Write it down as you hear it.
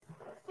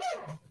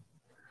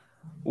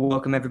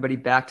Welcome everybody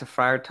back to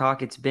Friar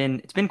Talk. It's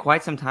been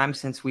quite some time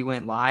since we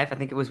went live. I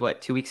think it was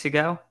 2 weeks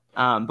ago.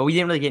 But we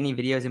didn't really get any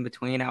videos in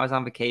between. I was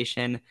on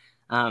vacation.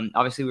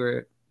 Obviously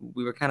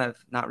we were kind of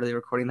not really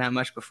recording that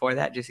much before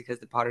that, just because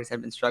the Padres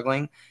had been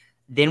struggling.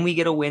 Then we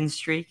get a win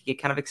streak.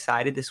 Get kind of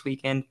excited this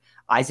weekend.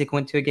 Isaac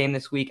went to a game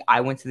this week.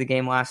 I went to the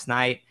game last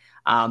night.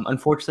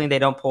 Unfortunately, they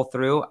don't pull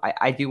through.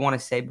 I do want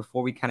to say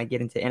before we kind of get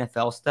into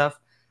NFL stuff,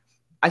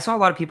 I saw a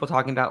lot of people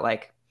talking about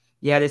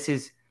yeah, this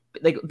is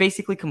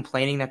basically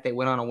complaining that they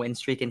went on a win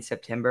streak in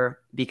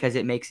September because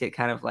it makes it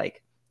kind of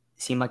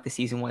seem like the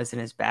season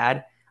wasn't as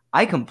bad.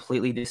 I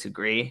completely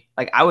disagree.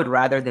 I would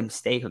rather them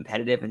stay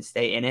competitive and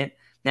stay in it.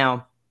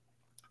 Now,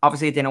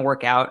 obviously it didn't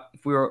work out.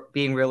 If we were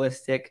being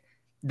realistic,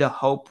 the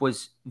hope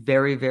was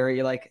very,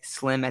 very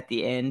slim at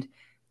the end.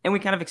 And we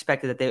kind of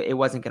expected that it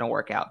wasn't going to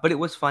work out. But it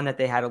was fun that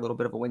they had a little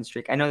bit of a win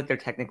streak. I know that they're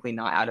technically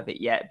not out of it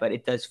yet, but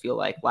it does feel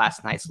like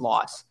last night's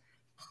loss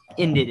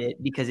ended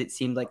it because it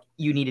seemed like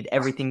you needed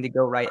everything to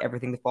go right,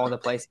 everything to fall into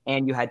place,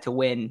 and you had to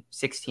win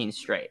 16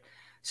 straight.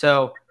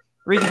 So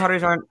the reason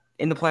Padres aren't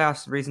in the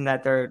playoffs, the reason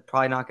that they're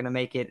probably not going to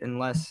make it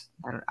unless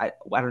I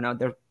don't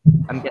know.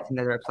 I'm guessing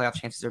that their playoff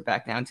chances are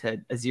back down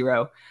to a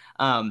zero.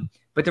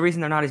 But the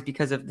reason they're not is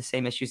because of the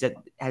same issues that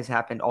has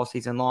happened all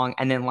season long.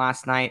 And then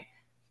last night,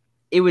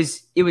 it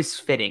was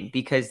fitting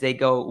because they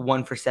go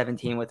 1 for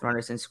 17 with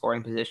runners in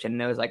scoring position,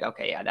 and it was like,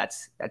 okay, yeah,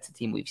 that's a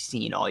team we've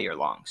seen all year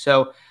long.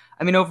 So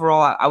I mean,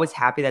 overall, I was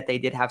happy that they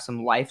did have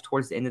some life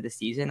towards the end of the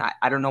season.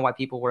 I don't know why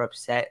people were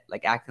upset,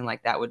 acting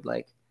like that would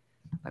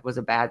was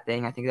a bad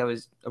thing. I think that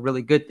was a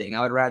really good thing.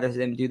 I would rather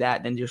them do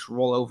that than just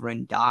roll over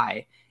and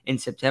die in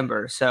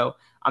September. So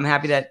I'm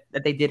happy that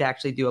they did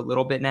actually do a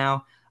little bit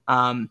now.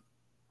 And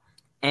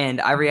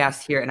I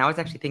re-asked here, and I was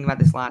actually thinking about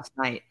this last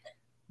night.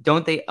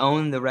 Don't they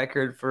own the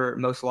record for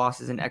most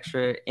losses in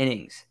extra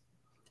innings?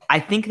 I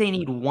think they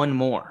need one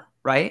more,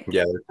 right?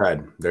 Yeah, they're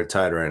tied. They're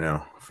tied right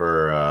now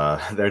for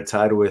they're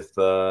tied with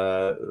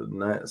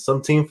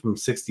some team from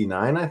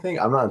 69, I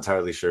think. I'm not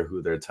entirely sure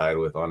who they're tied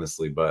with,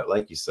 honestly, but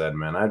like you said,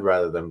 man, I'd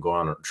rather them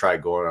try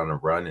going on a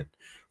run and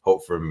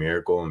hope for a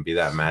miracle and be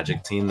that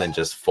magic team than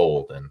just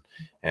fold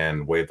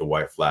and wave the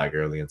white flag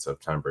early in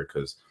September.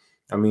 Because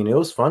I mean, it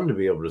was fun to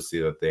be able to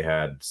see that they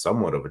had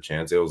somewhat of a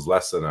chance. It was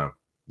less than a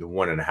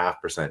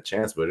 1.5%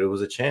 chance, but it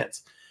was a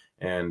chance.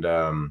 And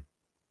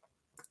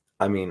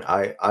I mean,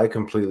 I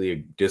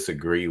completely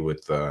disagree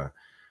with the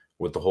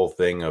whole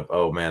thing of,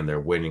 oh man, they're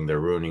winning, they're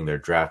ruining their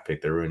draft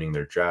pick, they're ruining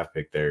their draft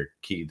pick, they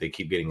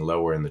keep getting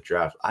lower in the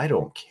draft. I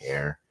don't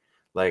care.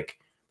 Like,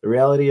 the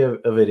reality of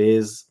it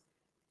is,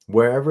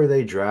 wherever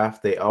they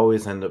draft, they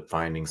always end up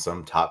finding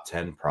some top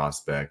 10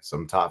 prospect,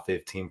 some top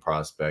 15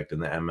 prospect in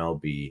the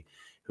MLB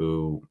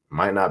who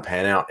might not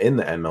pan out in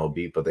the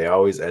MLB, but they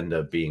always end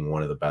up being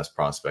one of the best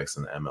prospects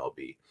in the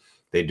MLB.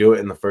 They do it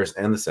in the first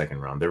and the second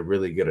round. They're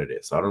really good at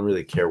it. So I don't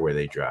really care where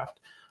they draft.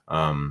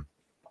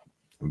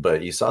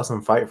 But you saw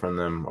some fight from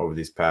them over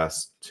these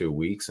past 2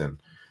 weeks. And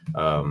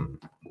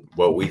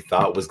what we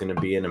thought was going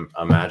to be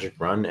a magic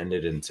run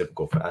ended in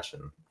typical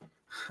fashion.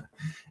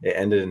 It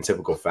ended in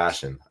typical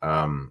fashion.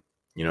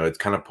 It's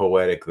kind of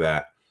poetic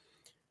that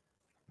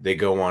they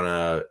go on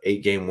a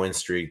 8-game win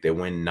streak. They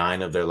win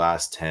 9 of their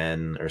last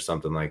 10 or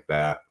something like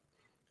that.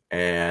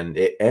 And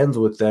it ends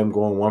with them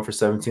going 1 for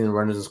 17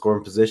 runners in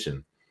scoring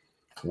position,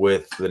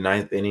 with the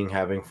 9th inning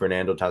having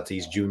Fernando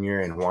Tatis Jr.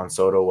 and Juan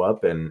Soto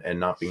up and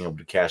not being able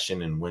to cash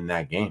in and win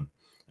that game.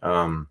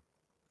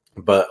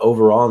 But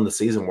overall in the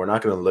season, we're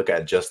not going to look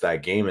at just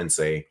that game and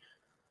say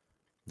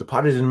the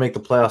Padres didn't make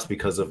the playoffs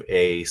because of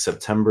a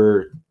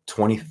September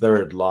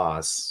 23rd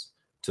loss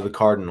to the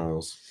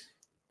Cardinals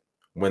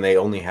when they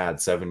only had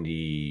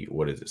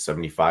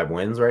 75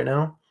 wins right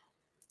now.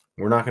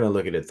 We're not going to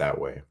look at it that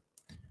way.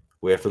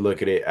 We have to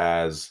look at it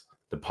as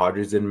the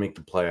Padres didn't make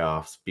the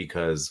playoffs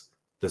because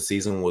the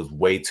season was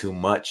way too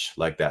much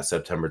like that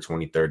September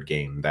 23rd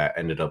game that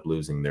ended up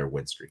losing their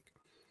win streak.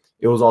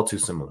 It was all too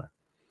similar.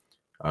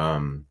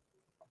 And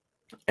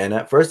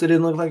at first, it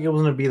didn't look like it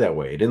was going to be that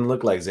way. It didn't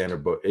look like after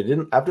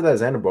that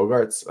Xander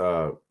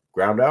Bogaerts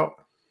ground out,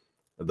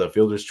 the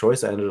fielder's choice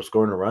that ended up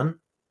scoring a run,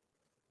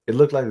 it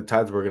looked like the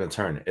tides were going to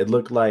turn. It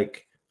looked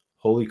like,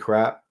 holy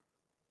crap,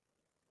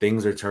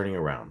 things are turning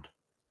around.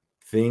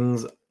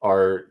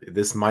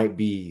 This might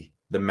be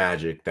the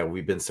magic that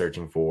we've been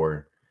searching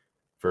for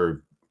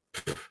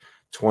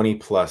 20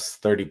 plus,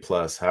 30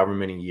 plus, however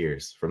many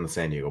years from the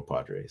San Diego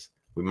Padres.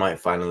 We might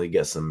finally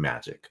get some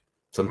magic,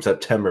 some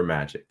September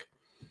magic.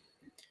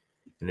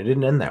 And it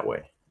didn't end that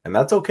way. And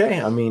that's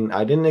okay. I mean,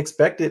 I didn't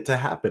expect it to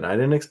happen. I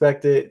didn't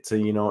expect it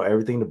to,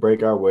 everything to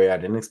break our way. I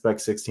didn't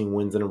expect 16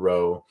 wins in a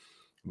row.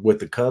 With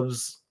the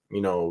Cubs,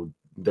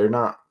 they're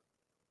not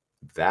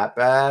that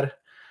bad.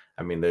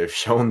 I mean, they're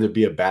shown to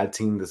be a bad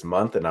team this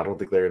month, and I don't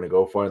think they're going to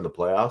go far in the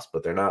playoffs,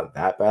 but they're not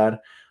that bad.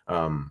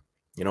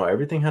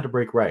 Everything had to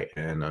break right.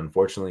 And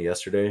unfortunately,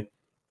 yesterday,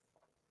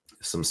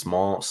 some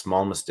small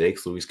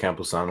mistakes. Luis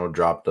Camposano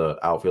dropped the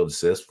outfield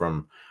assist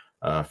from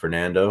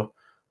Fernando.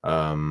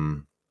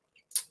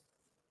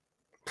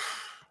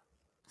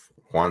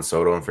 Juan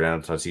Soto and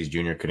Fernando Tatis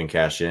Jr. couldn't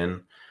cash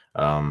in.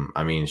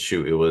 I mean,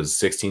 shoot, it was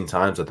 16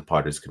 times that the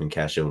Padres couldn't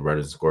cash in with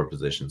runners in score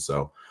position.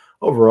 So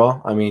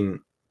overall, I mean,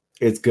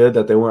 it's good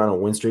that they went on a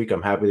win streak.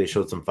 I'm happy they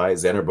showed some fight.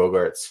 Xander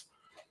Bogaerts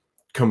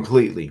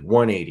completely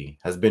 180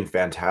 has been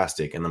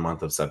fantastic in the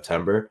month of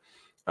September.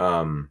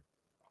 Um,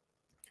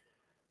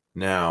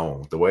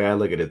 Now, the way I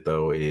look at it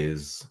though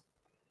is,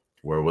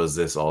 where was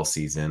this all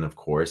season? Of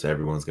course,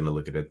 everyone's going to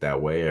look at it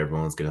that way.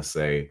 Everyone's going to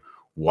say,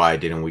 why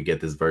didn't we get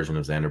this version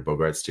of Xander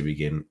Bogaerts to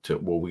begin to?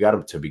 Well, we got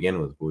him to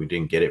begin with, but we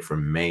didn't get it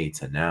from May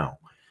to now.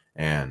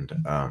 And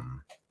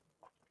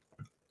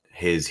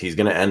he's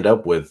going to end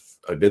up with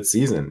a good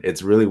season.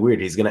 It's really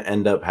weird. He's going to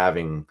end up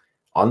having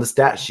on the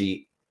stat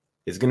sheet,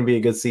 it's going to be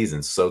a good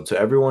season. So to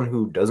everyone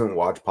who doesn't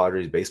watch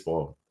Padres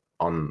baseball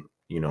on,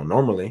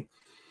 normally,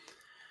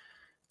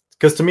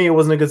 because to me, it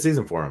wasn't a good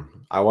season for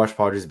him. I watch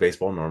Padres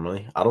baseball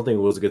normally. I don't think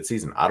it was a good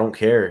season. I don't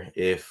care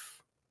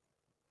if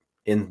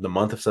in the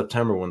month of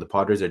September, when the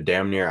Padres are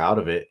damn near out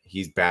of it,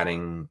 he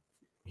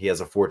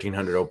has a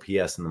 1400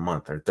 OPS in the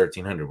month, or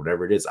 1300,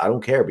 whatever it is. I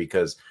don't care,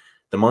 because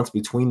the months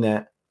between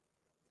that,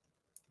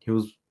 he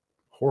was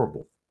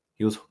horrible.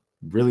 He was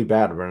really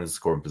bad running the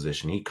scoring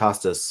position. He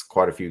cost us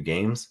quite a few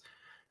games.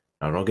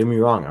 Now, don't get me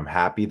wrong. I'm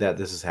happy that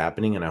this is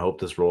happening, and I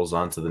hope this rolls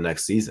on to the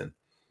next season.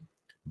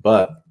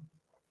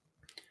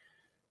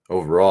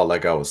 Overall,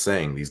 like I was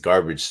saying, these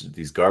garbage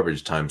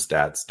time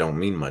stats don't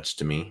mean much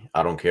to me.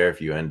 I don't care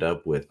if you end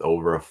up with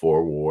over a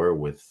 4 WAR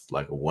with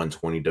like a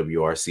 120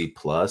 WRC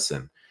plus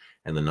and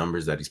the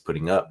numbers that he's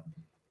putting up.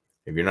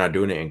 If you're not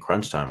doing it in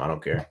crunch time, I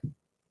don't care.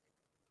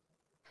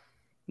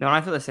 No, and I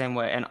feel the same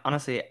way. And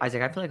honestly,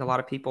 Isaac, I feel like a lot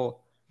of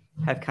people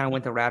have kind of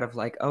went the route of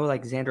like, oh,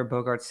 like Xander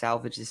Bogaerts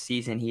salvaged this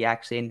season. He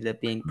actually ended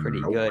up being pretty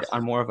Nope. good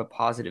on more of a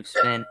positive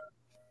spin.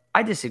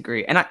 I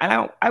disagree. And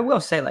I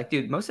will say, like,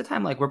 dude, most of the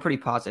time, like, we're pretty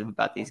positive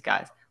about these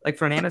guys. Like,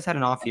 Fernandez had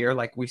an off year.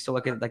 Like, we still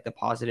look at, like, the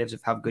positives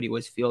of how good he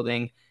was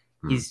fielding.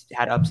 He's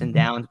had ups and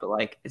downs, but,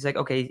 like, it's like,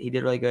 okay, he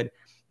did really good.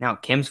 Now,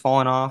 Kim's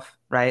fallen off,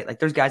 right? Like,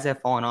 there's guys that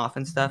have fallen off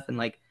and stuff, and,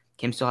 like,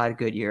 Kim still had a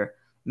good year.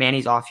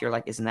 Manny's off year,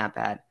 like, isn't that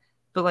bad.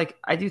 But, like,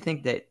 I do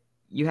think that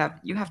you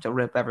have to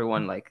rip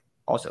everyone, like,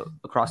 also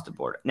across the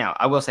board. Now,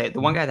 I will say, the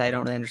one guy that I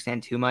don't really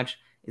understand too much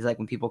is, like,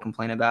 when people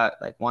complain about,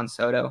 like, Juan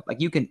Soto. Like,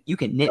 you can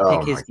nitpick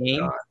Oh his my game,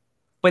 God.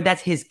 but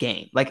that's his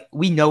game. Like,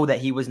 we know that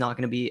he was not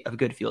going to be a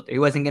good fielder. He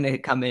wasn't going to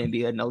come in and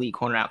be an elite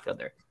corner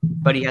outfielder.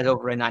 But he has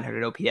over a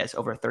 900 OPS,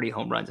 over 30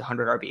 home runs,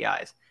 100 RBIs.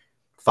 Has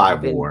he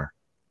 5 been? WAR.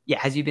 Yeah,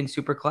 has he been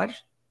super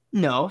clutch?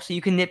 No. So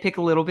you can nitpick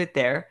a little bit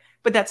there,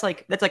 but that's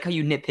like how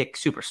you nitpick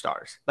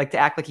superstars. Like, to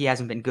act like he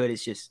hasn't been good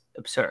is just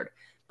absurd.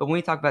 But when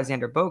we talk about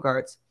Xander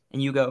Bogaerts,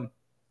 and you go,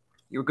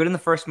 you were good in the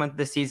first month of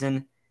the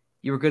season,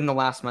 you were good in the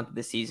last month of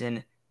the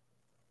season,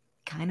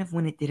 kind of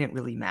when it didn't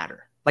really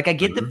matter. Like, I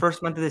get the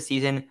first month of the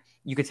season,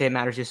 you could say it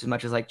matters just as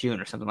much as like June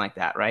or something like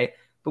that, right?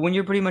 But when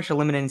you're pretty much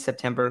eliminated in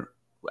September,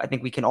 I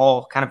think we can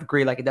all kind of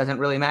agree like it doesn't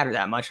really matter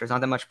that much. There's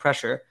not that much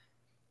pressure.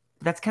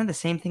 But that's kind of the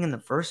same thing in the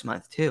first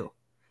month too.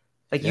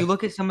 Like, Yeah. you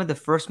look at some of the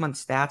first month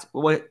stats,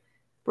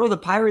 bro, the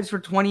Pirates were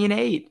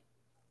 20-8.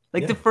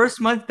 Like, Yeah. the first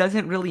month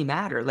doesn't really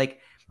matter.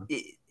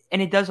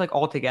 And it does, like,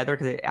 all together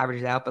because it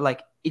averages out, but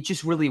like it's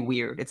just really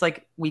weird. It's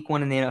like week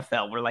 1 in the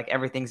NFL where like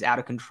everything's out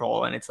of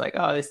control and it's like,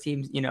 oh, this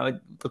team's,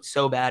 it looks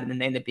so bad, and then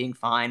they end up being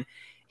fine.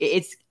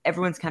 It's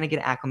everyone's kind of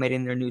getting acclimated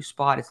in their new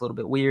spot. It's a little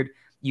bit weird.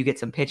 You get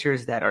some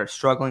pitchers that are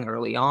struggling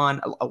early on.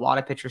 A lot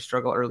of pitchers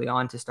struggle early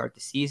on to start the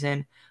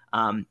season.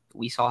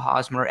 We saw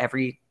Hosmer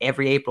every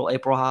April.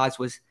 April Haas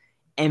was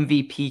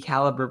MVP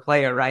caliber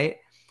player, right?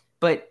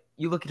 But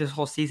you look at his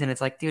whole season,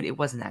 it's like, dude, it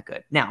wasn't that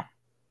good. Now,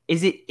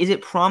 is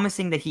it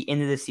promising that he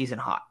ended the season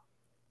hot?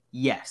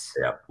 Yes,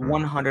 Yeah.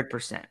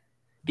 100%.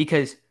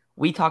 Because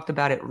we talked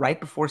about it right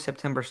before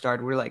September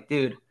started. We were like,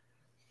 dude,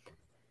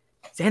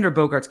 Xander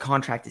Bogaerts'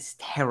 contract is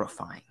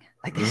terrifying.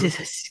 Like, this is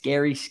a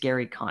scary,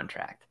 scary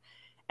contract.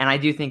 And I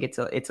do think it's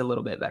a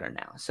little bit better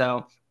now.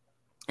 So,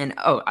 and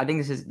I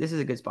think this is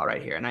a good spot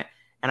right here.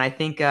 And I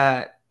think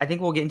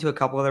we'll get into a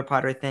couple other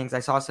Padre things.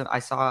 I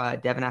saw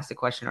Devin asked a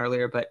question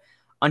earlier, but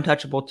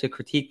untouchable to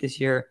critique this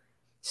year: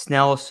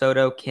 Snell,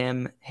 Soto,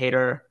 Kim,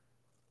 Hader,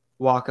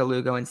 Waka,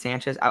 Lugo, and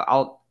Sanchez.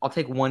 I'll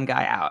take one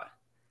guy out.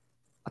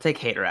 I'll take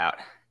Hader out.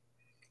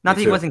 Not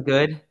that he wasn't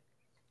good,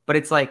 but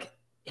it's like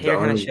Hader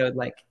kind of showed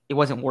like it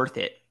wasn't worth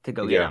it to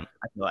go get him.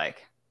 I feel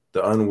like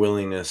the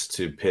unwillingness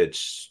to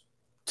pitch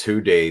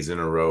 2 days in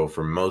a row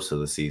for most of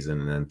the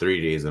season and then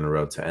 3 days in a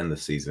row to end the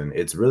season.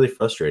 It's really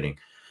frustrating.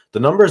 The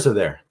numbers are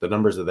there.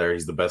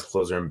 He's the best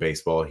closer in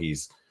baseball.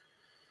 He's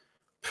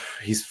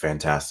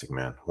fantastic,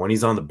 man. When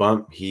he's on the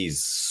bump,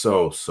 he's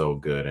so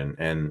good,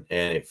 and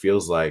it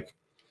feels like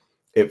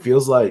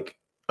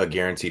a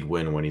guaranteed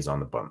win when he's on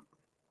the bump.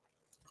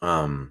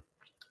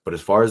 But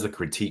as far as the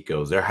critique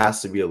goes, there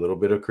has to be a little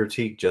bit of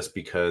critique, just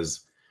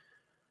because,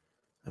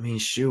 I mean,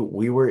 shoot,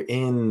 we were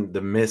in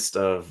the midst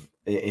of,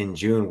 in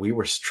June, we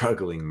were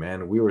struggling,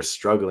 man. We were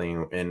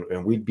struggling,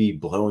 and we'd be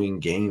blowing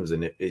games,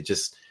 and it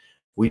just,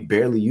 we'd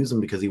barely use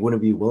him because he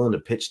wouldn't be willing to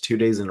pitch 2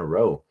 days in a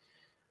row.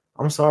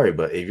 I'm sorry,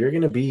 but if you're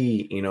going to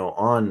be,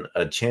 on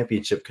a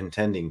championship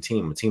contending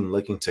team, a team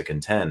looking to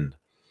contend,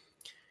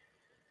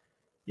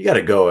 You got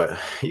to go.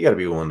 You got to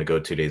be willing to go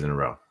 2 days in a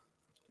row.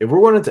 If we're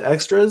running to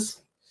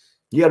extras,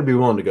 you got to be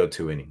willing to go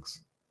 2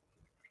 innings,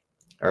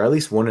 or at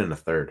least one and a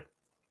third.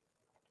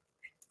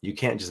 You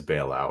can't just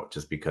bail out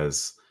just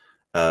because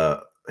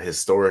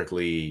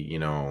historically,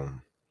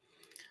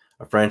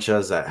 a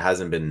franchise that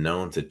hasn't been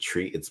known to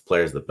treat its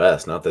players the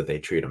best, not that they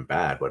treat them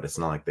bad, but it's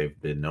not like they've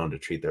been known to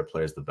treat their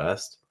players the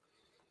best.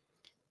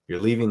 You're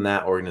leaving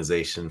that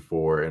organization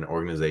for an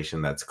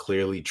organization that's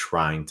clearly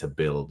trying to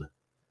build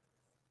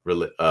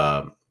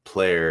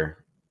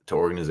player to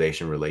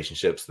organization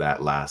relationships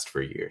that last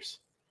for years.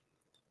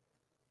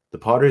 The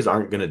Padres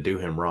aren't going to do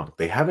him wrong.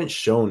 They haven't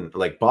shown,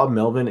 like, Bob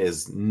Melvin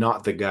is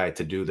not the guy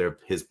to do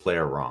his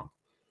player wrong.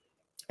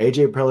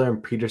 AJ Preller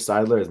and Peter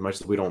Seidler, as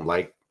much as we don't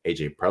like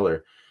AJ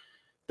Preller,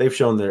 they've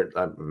shown their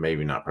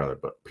maybe not Preller,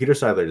 but Peter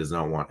Seidler does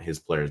not want his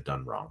players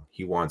done wrong.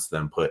 He wants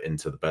them put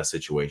into the best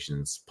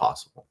situations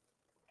possible.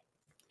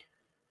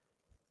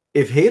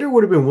 If Hader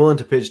would have been willing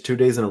to pitch 2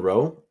 days in a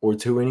row or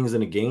 2 innings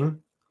in a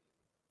game,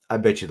 I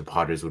bet you the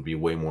Padres would be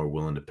way more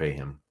willing to pay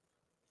him.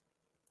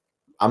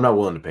 I'm not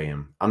willing to pay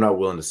him. I'm not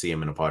willing to see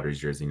him in a Padres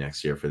jersey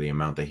next year for the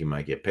amount that he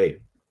might get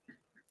paid.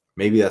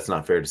 Maybe that's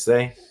not fair to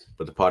say,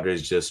 but the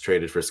Padres just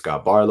traded for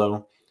Scott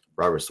Barlow.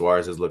 Robert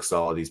Suarez has looked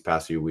solid these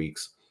past few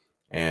weeks.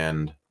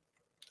 And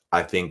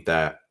I think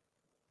that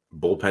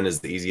bullpen is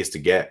the easiest to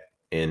get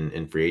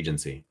in free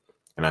agency.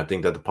 And I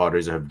think that the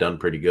Padres have done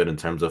pretty good in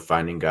terms of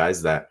finding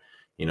guys that,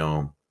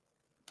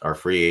 are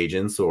free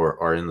agents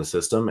or are in the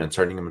system and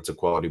turning them into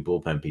quality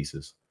bullpen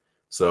pieces.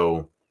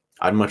 So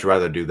I'd much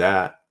rather do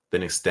that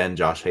than extend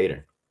Josh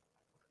Hader.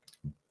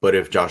 But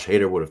if Josh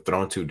Hader would have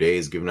thrown 2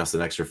 days, giving us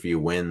an extra few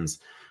wins,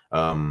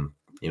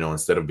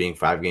 instead of being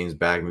 5 games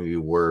back, maybe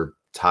we're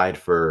tied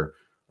for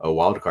a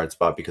wild card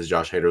spot because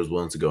Josh Hader was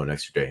willing to go an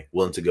extra day,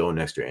 willing to go an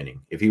extra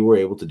inning. If he were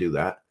able to do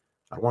that,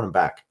 I'd want him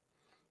back.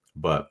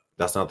 But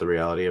that's not the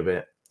reality of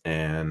it.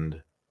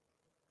 And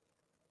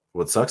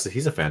what sucks is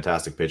he's a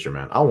fantastic pitcher,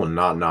 man. I will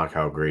not knock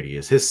how great he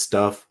is. His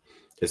stuff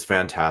is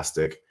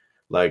fantastic.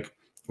 Like,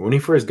 when he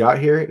first got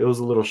here, it was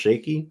a little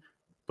shaky,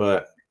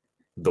 but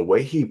the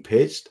way he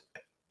pitched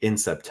in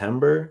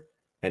September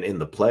and in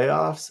the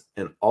playoffs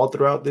and all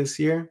throughout this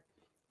year,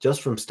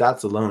 just from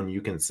stats alone,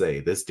 you can say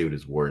this dude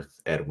is worth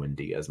Edwin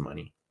Diaz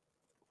money.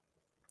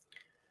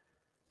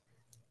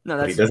 No,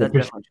 that's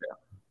definitely true.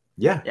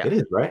 Yeah, it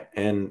is, right?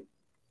 And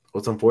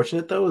what's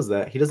unfortunate, though, is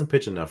that he doesn't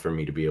pitch enough for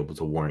me to be able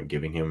to warrant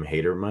giving him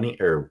Hader money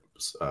or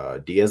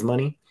Diaz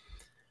money.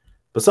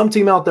 But some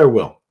team out there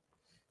will.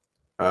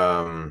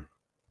 Yeah,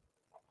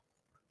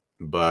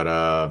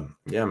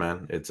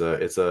 man, it's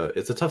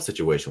a tough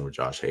situation with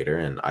Josh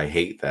Hader, and I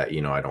hate that,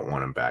 I don't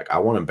want him back. I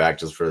want him back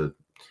just for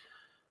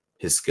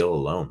his skill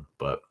alone,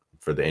 but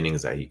for the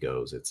innings that he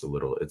goes, it's a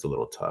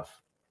little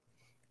tough.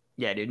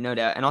 Yeah, dude, no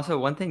doubt. And also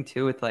one thing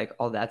too with like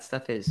all that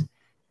stuff is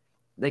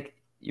like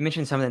you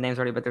mentioned some of the names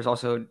already, but there's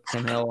also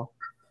Tim Hill,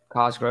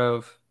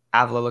 Cosgrove,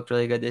 Avila looked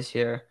really good this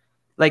year.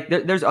 Like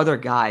there's other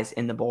guys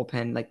in the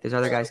bullpen, like there's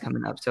other guys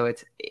coming up. So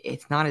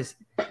it's not as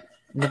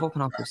the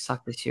bullpen also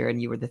sucked this year, and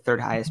you were the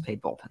third highest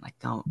paid bullpen. Like,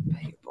 don't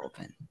pay your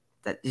bullpen.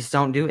 That just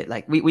don't do it.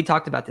 Like we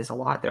talked about this a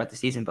lot throughout the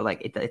season, but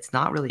like it's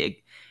not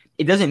really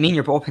it doesn't mean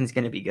your bullpen's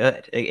going to be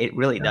good. It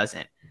really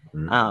doesn't.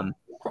 Mm-hmm.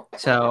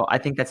 So I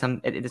think that's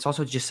it's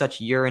also just such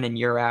year in and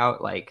year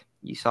out. Like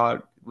you saw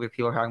where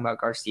people are talking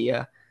about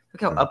Garcia.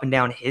 Look how up and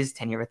down his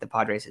tenure at the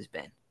Padres has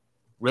been.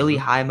 Really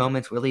high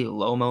moments, really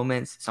low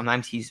moments.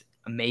 Sometimes he's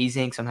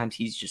amazing. Sometimes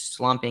he's just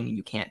slumping and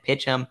you can't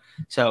pitch him.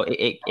 So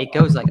it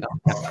goes like up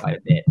and down quite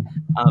a bit.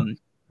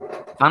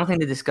 Final thing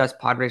to discuss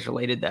Padres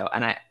related though,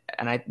 and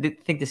I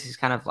think this is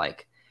kind of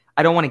like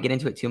I don't want to get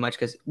into it too much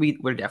because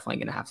we're definitely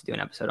going to have to do an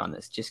episode on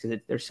this just because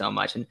there's so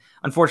much. And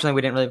unfortunately,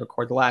 we didn't really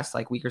record the last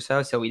like week or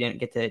so we didn't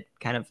get to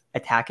kind of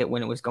attack it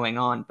when it was going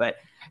on. But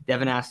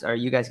Devin asked, are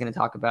you guys going to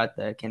talk about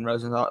the Ken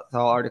Rosenthal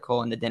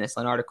article and the Dennis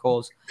Lynn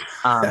articles?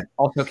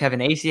 Also, Kevin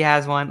Acee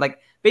has one. Like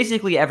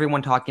basically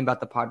everyone talking about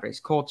the Padres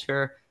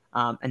culture.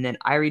 And then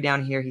Irie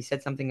down here, he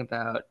said something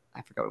about,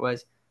 I forgot what it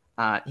was.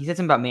 He said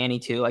something about Manny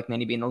too, like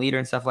Manny being the leader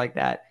and stuff like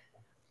that.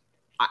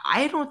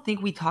 I don't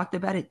think we talked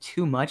about it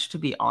too much, to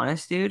be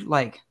honest, dude.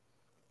 Like,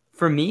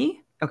 for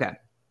me, okay.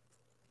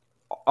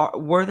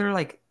 Were there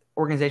like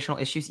organizational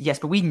issues? Yes,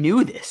 but we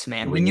knew this,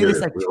 man. We knew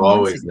this like 2 months ago. We've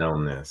always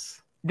known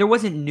this. There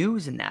wasn't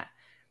news in that.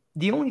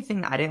 The only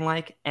thing that I didn't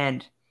like,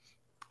 and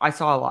I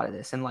saw a lot of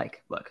this, and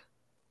like, look,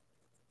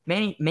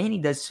 Manny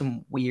does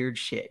some weird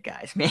shit,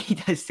 guys. Manny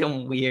does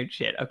some weird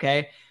shit,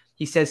 okay?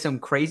 He says some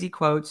crazy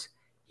quotes.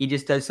 He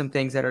just does some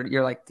things that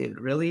you're like, dude,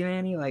 really,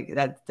 Manny? Like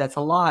that's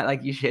a lot. Like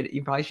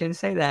you probably shouldn't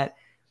say that.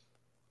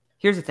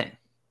 Here's the thing.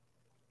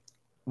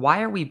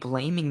 Why are we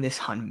blaming this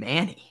on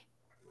Manny?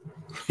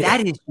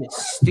 That is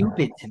just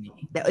stupid to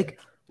me. That like,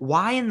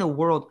 why in the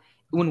world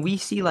when we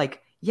see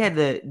like, yeah,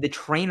 the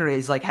trainer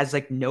is like has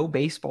like no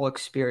baseball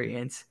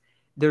experience.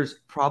 There's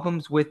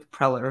problems with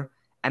Preller.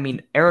 I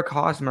mean, Eric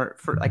Hosmer,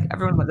 for like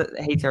everyone that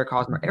hates Eric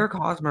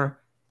Hosmer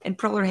and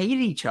Preller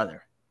hated each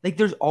other. Like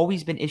there's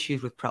always been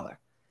issues with Preller.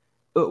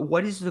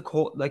 what is the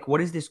like?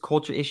 What is this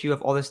culture issue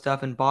of all this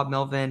stuff and Bob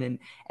Melvin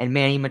and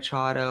Manny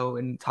Machado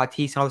and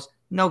Tatis and all this?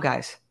 No,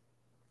 guys,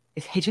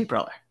 it's AJ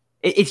Preller.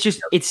 It's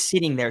just it's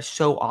sitting there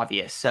so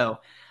obvious. So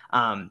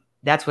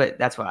that's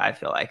what I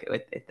feel like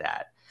with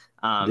that.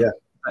 Yeah.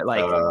 But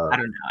like Uh, I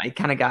don't know, it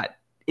kind of got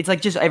it's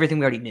like just everything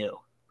we already knew.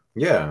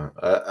 yeah.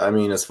 I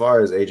mean, as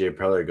far as AJ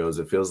Preller goes,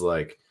 it feels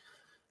like,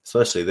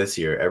 especially this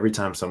year, every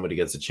time somebody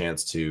gets a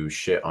chance to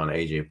shit on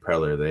AJ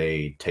Preller,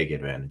 they take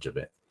advantage of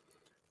it.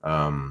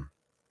 Um,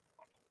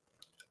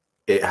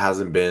 it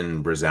hasn't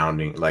been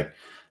resounding. Like,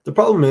 the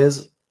problem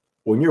is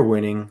when you're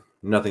winning,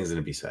 nothing's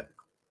going to be said.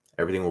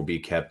 Everything will be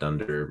kept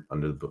under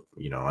the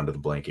under the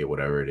blanket,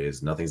 whatever it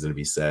is. Nothing's going to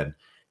be said.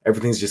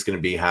 Everything's just going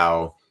to be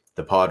how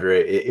the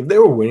Padres, if they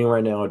were winning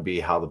right now, it'd be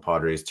how the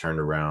Padres turned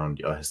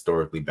around a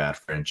historically bad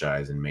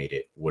franchise and made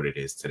it what it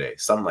is today.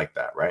 Something like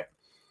that, right?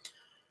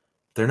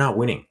 They're not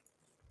winning.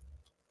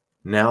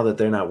 Now that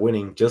they're not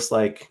winning, just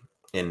like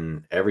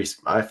in every,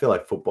 I feel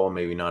like football,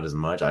 maybe not as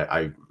much.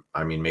 I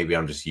mean, maybe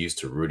I'm just used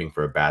to rooting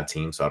for a bad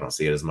team, so I don't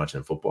see it as much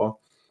in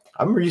football.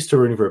 I'm used to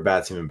rooting for a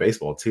bad team in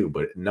baseball too,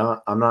 but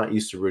I'm not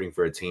used to rooting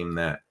for a team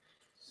that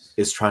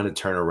is trying to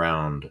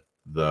trying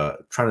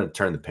to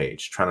turn the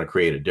page, trying to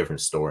create a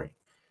different story.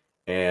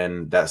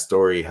 And that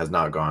story has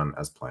not gone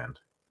as planned.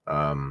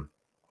 Um,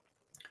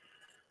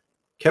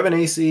 Kevin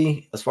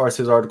Acey, as far as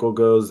his article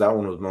goes, that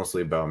one was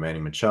mostly about Manny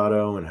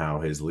Machado and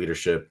how his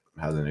leadership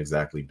hasn't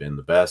exactly been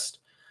the best.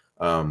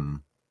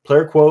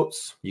 Player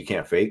quotes, you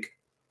can't fake.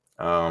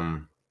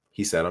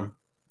 He said them.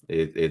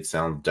 It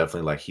sounds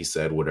definitely like he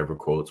said whatever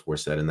quotes were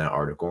said in that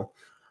article.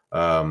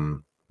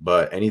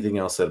 But anything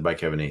else said by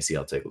Kevin Acey,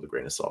 I'll take with a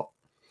grain of salt.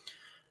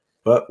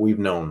 But we've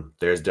known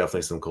there's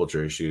definitely some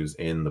culture issues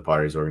in the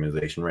Padres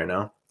organization right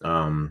now.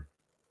 The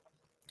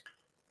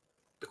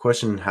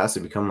question has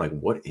to become like,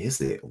 what is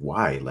it?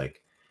 Why?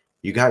 Like,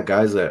 you got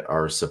guys that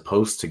are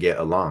supposed to get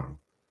along.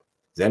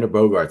 Xander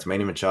Bogaerts,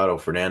 Manny Machado,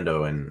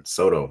 Fernando, and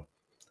Soto.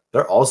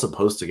 They're all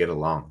supposed to get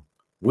along.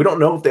 We don't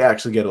know if they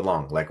actually get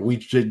along. Like, we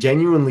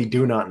genuinely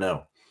do not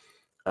know.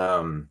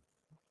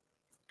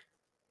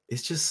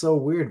 It's just so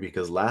weird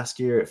because last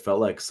year it felt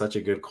like such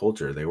a good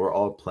culture. They were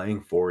all playing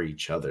for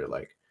each other.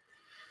 Like,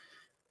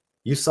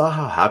 you saw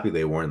how happy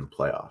they were in the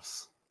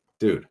playoffs.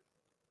 Dude,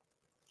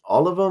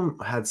 all of them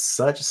had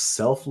such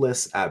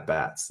selfless at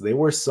bats. They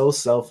were so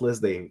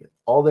selfless.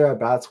 All their at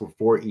bats were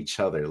for each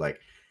other. Like,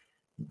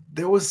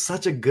 there was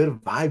such a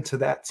good vibe to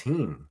that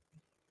team.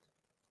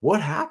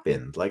 What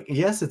happened? Like,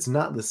 yes, it's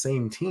not the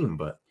same team,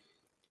 but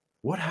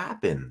what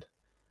happened?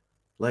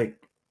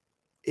 Like,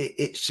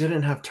 it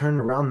shouldn't have turned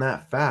around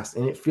that fast.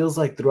 And it feels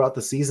like throughout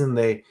the season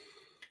they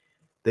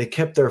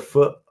kept their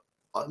foot,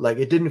 like,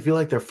 it didn't feel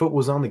like their foot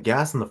was on the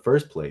gas in the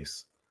first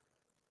place.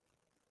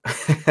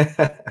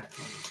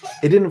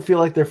 It didn't feel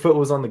like their foot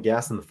was on the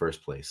gas in the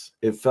first place.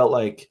 It felt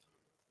like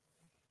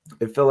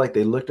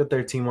they looked at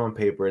their team on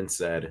paper and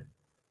said,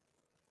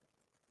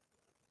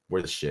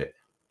 we're the shit.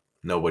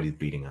 Nobody's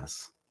beating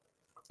us.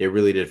 It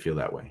really did feel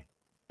that way.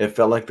 It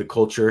felt like the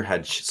culture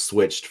had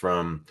switched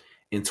from,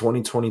 in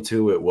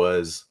 2022, it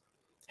was,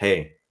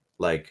 hey,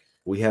 like,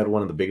 we had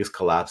one of the biggest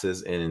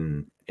collapses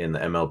in the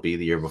MLB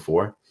the year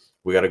before.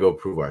 We got to go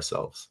prove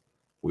ourselves.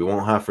 We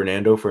won't have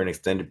Fernando for an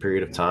extended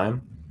period of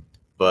time,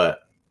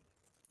 but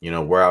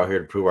we're out here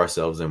to prove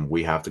ourselves and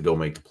we have to go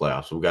make the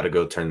playoffs. We got to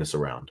go turn this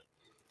around.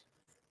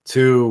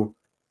 To,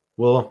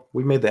 well,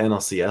 we made the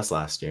NLCS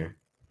last year.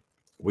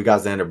 We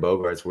got Xander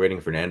Bogaerts. We're getting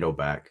Fernando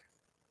back.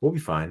 We'll be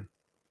fine.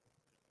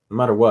 No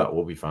matter what,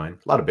 we'll be fine.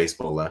 A lot of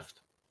baseball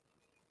left.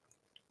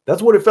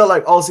 That's what it felt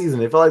like all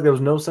season. It felt like there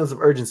was no sense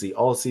of urgency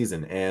all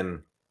season.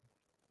 And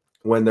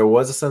when there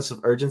was a sense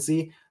of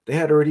urgency, they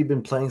had already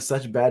been playing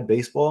such bad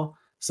baseball,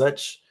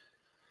 such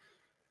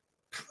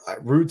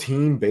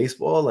routine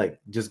baseball, like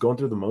just going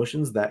through the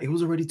motions, that it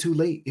was already too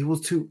late. It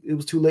was too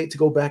late to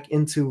go back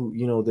into,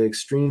 the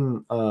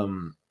extreme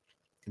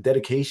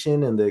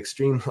dedication and the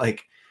extreme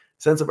like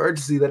sense of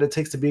urgency that it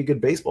takes to be a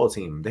good baseball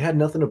team. They had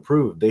nothing to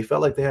prove. They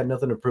felt like they had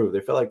nothing to prove. They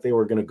felt like they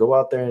were going to go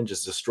out there and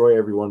just destroy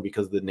everyone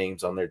because of the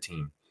names on their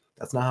team.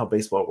 That's not how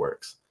baseball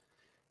works.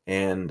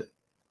 And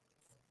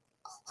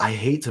I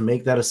hate to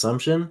make that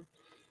assumption,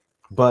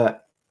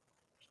 but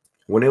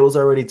when it was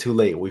already too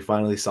late, we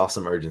finally saw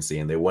some urgency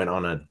and they went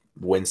on a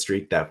win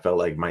streak that felt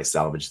like might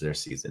salvage their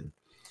season.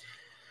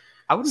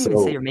 I wouldn't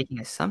even say you're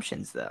making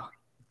assumptions though.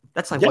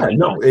 That's like Yeah, one of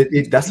no,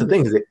 that's the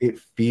thing, is it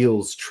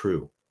feels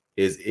true.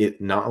 Is it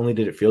not only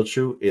did it feel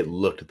true, it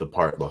looked the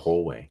part the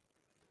whole way.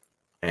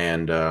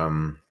 And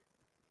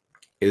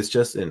it's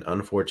just an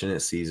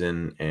unfortunate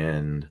season.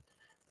 And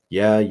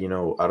yeah, I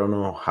don't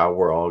know how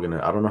we're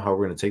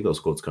gonna take those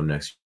quotes come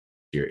next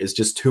year. It's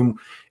just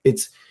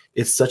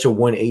it's such a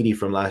 180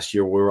 from last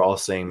year. We were all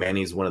saying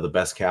Manny's one of the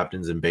best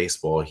captains in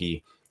baseball.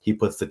 He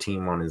puts the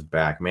team on his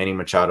back. Manny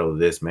Machado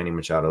this, Manny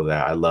Machado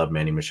that. I love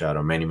Manny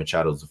Machado. Manny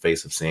Machado's the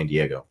face of San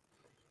Diego.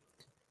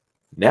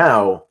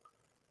 Now,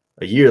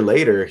 a year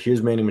later,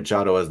 here's Manny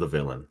Machado as the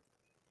villain.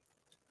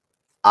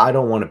 I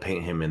don't want to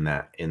paint him in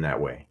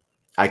that way.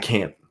 I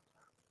can't.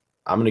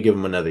 I'm going to give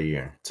him another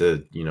year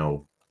to,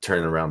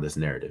 turn around this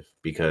narrative,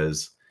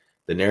 because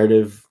the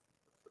narrative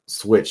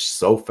switched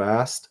so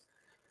fast.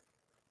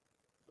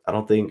 I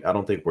don't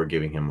think we're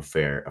giving him a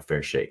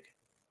fair shake.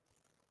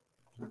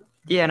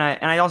 Yeah,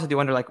 and I also do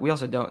wonder, like, we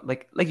also don't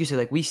like you said,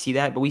 like, we see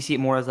that, but we see it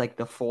more as like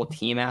the full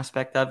team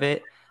aspect of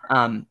it.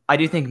 I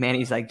do think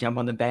Manny's like jump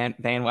on the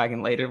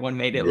bandwagon later one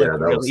made it look Yeah, that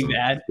was really some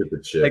bad.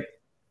 stupid shit. Like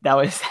that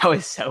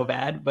was so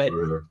bad. But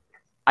Mhm.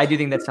 I do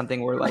think that's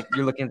something where like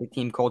you're looking at the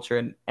team culture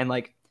and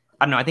like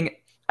I don't know. I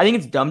think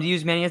it's dumb to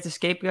use Manny as a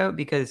scapegoat,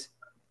 because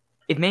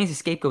if Manny's a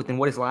scapegoat, then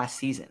what is last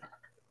season?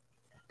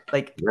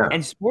 Like, Yeah,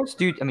 and sports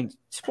do. I mean,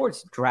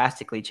 sports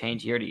drastically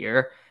change year to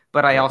year.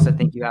 But I also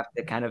think you have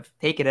to kind of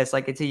take it as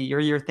like it's a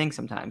year thing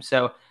sometimes.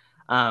 So,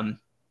 um,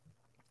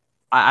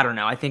 I don't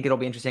know. I think it'll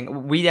be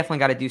interesting. We definitely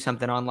got to do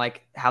something on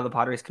like how the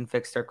Padres can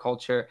fix their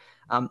culture.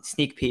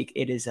 Sneak peek: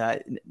 it is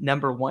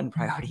number one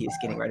priority is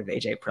getting rid of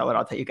AJ Preller.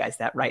 I'll tell you guys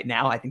that right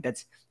now. I think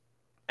that's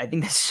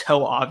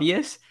so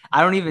obvious.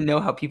 I don't even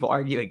know how people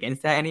argue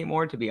against that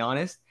anymore, to be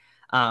honest.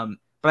 But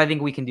I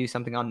think we can do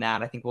something on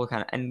that. I think we'll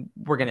and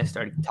we're going to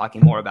start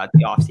talking more about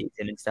the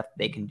offseason and stuff that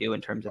they can do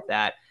in terms of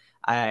that.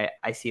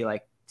 I see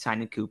like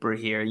signing Cooper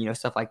here,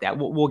 stuff like that.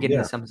 We'll get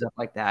into yeah. some stuff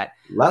like that.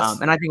 Let's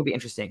And I think it'll be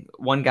interesting.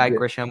 One guy, yeah,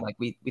 Grisham, like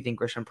we think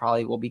Grisham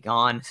probably will be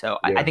gone. So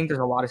I yeah. think there's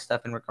a lot of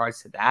stuff in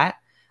regards to that.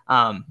 But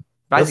Isaac,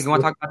 Let's, you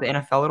want to talk about the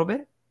NFL a little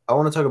bit? I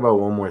want to talk about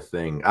one more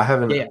thing.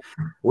 Yeah.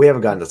 We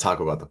haven't gotten to talk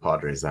about the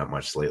Padres that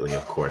much lately,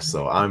 of course.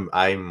 So I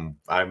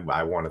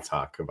want to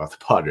talk about the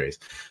Padres.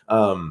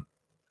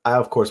 I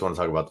of course want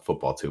to talk about the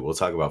football too. We'll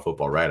talk about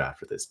football right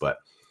after this, but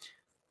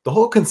the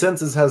whole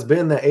consensus has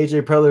been that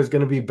AJ Preller is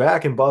going to be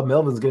back and Bob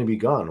Melvin's going to be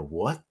gone.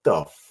 What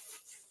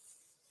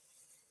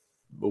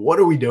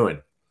are we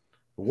doing?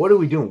 What are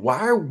we doing?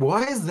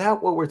 Why is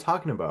that what we're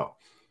talking about?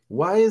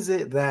 Why is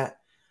it that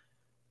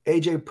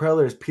AJ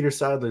Preller is Peter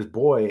Seidler's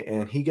boy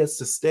and he gets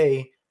to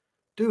stay?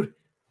 Dude,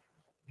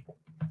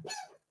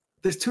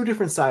 there's two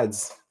different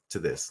sides to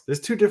this. There's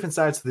two different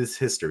sides to this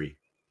history.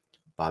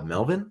 Bob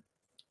Melvin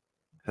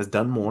has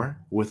done more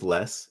with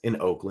less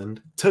in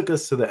Oakland, took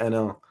us to the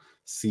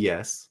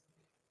NLCS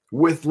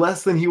with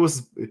less than he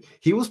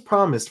was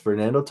promised.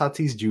 Fernando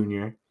Tatis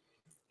Jr.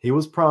 He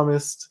was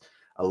promised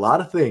a lot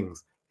of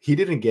things. He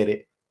didn't get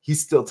it. He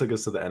still took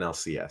us to the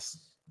NLCS.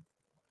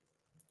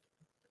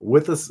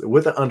 With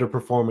an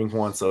underperforming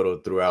Juan Soto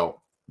throughout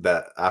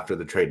that after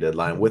the trade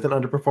deadline, with an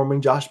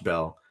underperforming Josh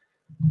Bell.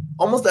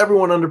 Almost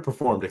everyone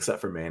underperformed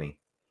except for Manny.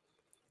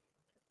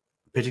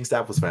 Pitching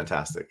staff was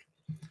fantastic.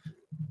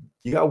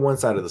 You got one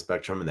side of the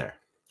spectrum in there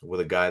with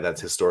a guy that's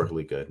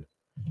historically good.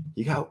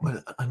 You got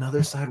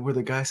another side where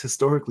the guy's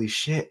historically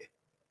shit.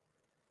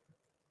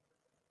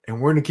 And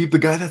we're going to keep the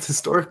guy that's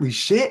historically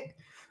shit?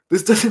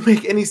 This doesn't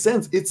make any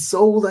sense. It's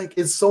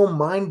so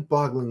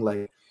mind-boggling.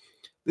 Like,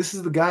 this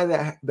is the guy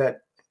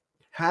that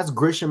has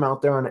Grisham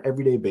out there on an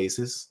everyday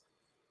basis,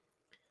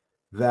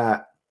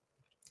 that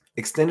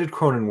extended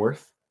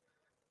Cronenworth,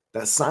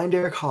 that signed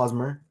Eric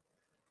Hosmer,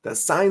 that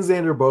signed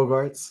Xander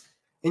Bogaerts.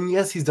 And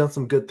yes, he's done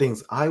some good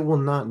things. I will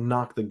not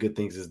knock the good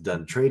things he's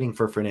done. Trading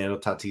for Fernando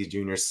Tatis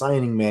Jr.,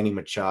 signing Manny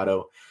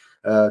Machado,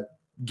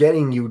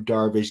 getting Yu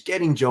Darvish,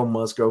 getting Joe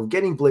Musgrove,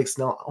 getting Blake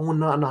Snell. I will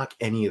not knock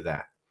any of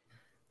that.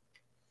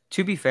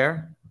 To be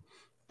fair,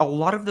 a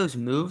lot of those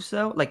moves,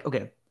 though, like,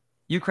 okay,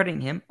 you crediting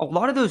him, a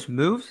lot of those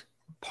moves,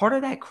 part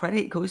of that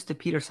credit goes to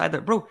Peter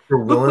Seidler. Bro, You're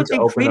look willing what to they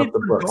open traded up the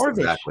for books. Darvish.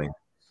 Exactly.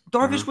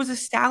 Darvish was a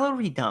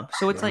salary dump.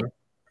 So it's Mhm. like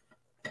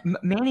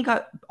Manny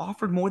got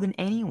offered more than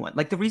anyone.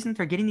 Like, the reason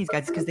they're getting these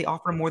guys is because they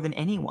offer more than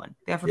anyone.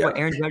 They offered, Yeah. what,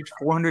 Aaron Judge,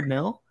 400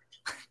 mil?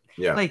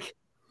 Yeah. Like,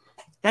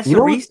 that's You the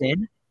know what?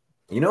 reason.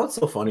 You know what's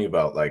so funny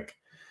about, like,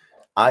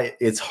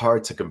 it's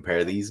hard to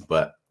compare these,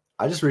 but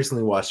I just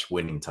recently watched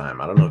Winning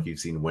Time. I don't know if you've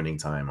seen Winning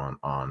Time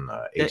on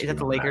Is that HBO the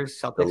Max. Lakers,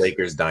 The Celtics?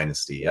 Lakers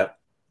dynasty. Yep.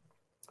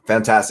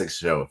 Fantastic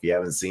show. If you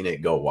haven't seen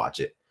it, go watch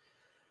it.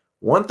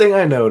 One thing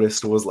I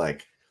noticed was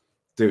like,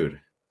 dude,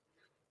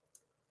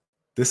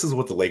 this is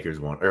what the Lakers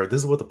want, or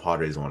this is what the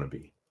Padres want to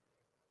be.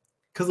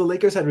 Because the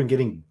Lakers had been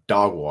getting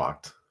dog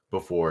walked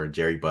before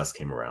Jerry Buss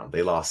came around.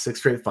 They lost 6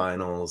 straight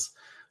finals.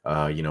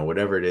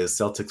 Whatever it is,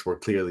 Celtics were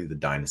clearly the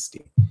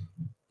dynasty.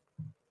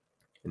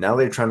 And now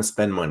they're trying to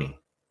spend money.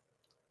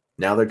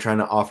 Now they're trying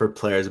to offer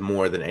players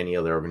more than any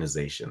other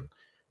organization.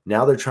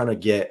 Now they're trying to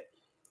get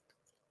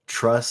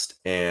trust,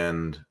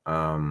 and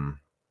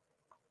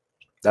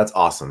that's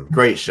awesome.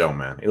 Great show,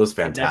 man. It was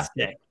That's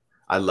fantastic. sick.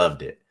 I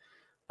loved it.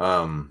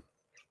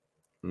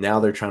 Now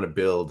they're trying to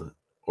build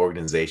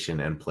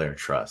organization and player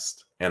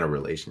trust and a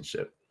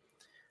relationship.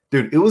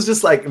 Dude, it was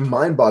just like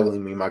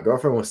mind-boggling me. My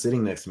girlfriend was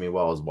sitting next to me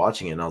while I was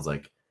watching it, and I was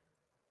like,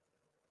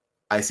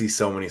 I see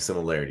so many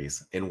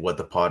similarities in what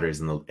the Padres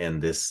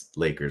and this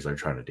Lakers are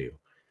trying to do.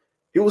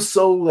 It was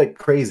so like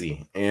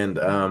crazy, and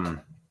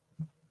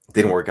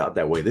didn't work out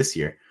that way this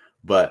year.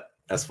 But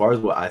as far as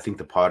what I think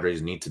the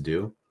Padres need to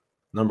do,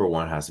 number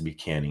one has to be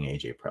canning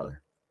AJ Preller.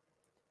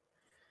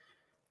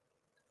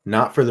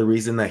 Not for the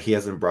reason that he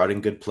hasn't brought in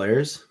good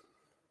players,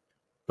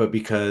 but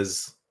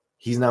because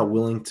He's not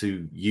willing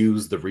to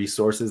use the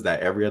resources that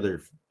every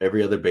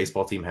other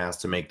baseball team has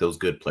to make those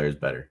good players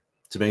better,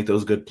 to make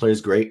those good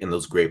players great and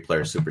those great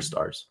players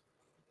superstars.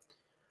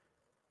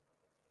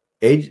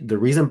 The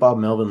reason Bob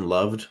Melvin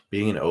loved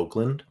being in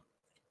Oakland,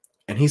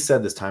 and he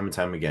said this time and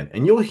time again,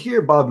 and you'll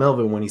hear Bob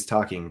Melvin when he's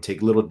talking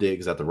take little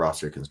digs at the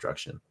roster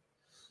construction.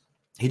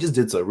 He just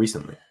did so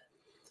recently.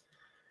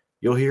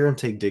 You'll hear him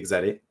take digs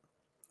at it,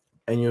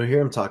 and you'll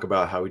hear him talk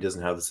about how he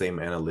doesn't have the same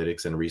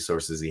analytics and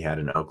resources he had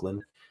in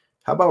Oakland.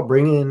 How about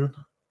bringing in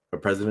a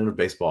president of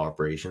baseball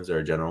operations or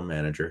a general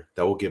manager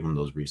that will give them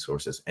those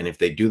resources? And if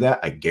they do that,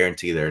 I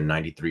guarantee they're a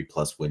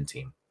 93+ win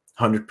team.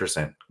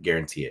 100%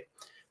 guarantee it.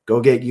 Go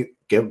get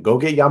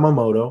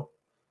Yamamoto.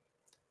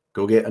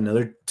 Go get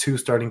another 2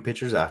 starting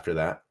pitchers after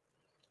that.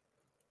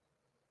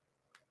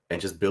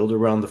 And just build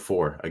around the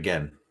 4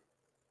 again.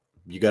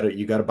 You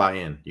gotta buy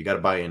in. You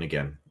gotta buy in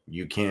again.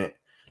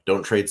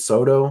 Don't trade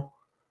Soto.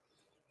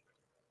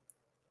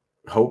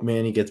 Hope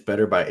Manny gets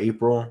better by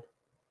April.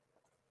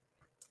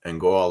 And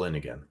go all in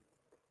again.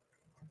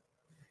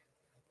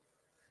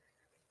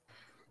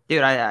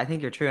 Dude, I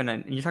think you're true,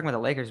 and you're talking about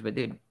the Lakers, but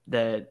dude,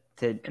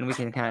 and we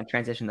can kind of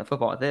transition to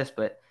football with this,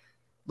 but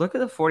look at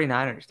the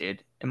 49ers,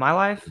 dude. In my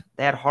life,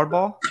 they had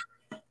hardball,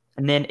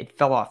 and then it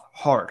fell off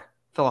hard.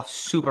 Fell off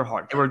super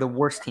hard. They were the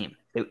worst team.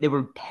 They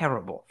were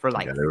terrible for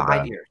like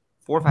 5 years,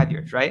 4 or 5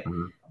 years, right?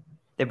 Mm-hmm.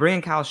 They bring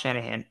in Kyle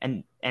Shanahan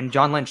and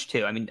John Lynch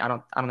too. I mean, I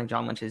don't think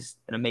John Lynch is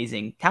an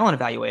amazing talent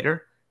evaluator,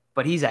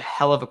 but he's a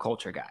hell of a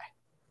culture guy.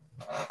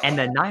 And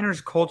the Niners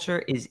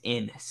culture is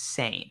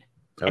insane.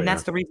 And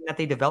that's the reason that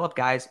they develop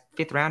guys,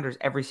 5th rounders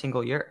every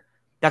single year.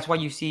 That's why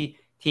you see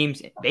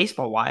teams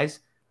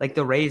baseball-wise, like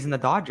the Rays and the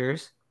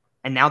Dodgers,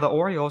 and now the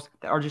Orioles,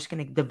 that are just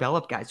going to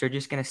develop guys. They're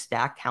just going to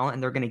stack talent,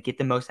 and they're going to get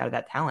the most out of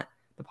that talent.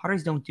 The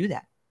Padres don't do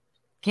that.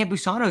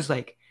 Campusano's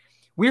like,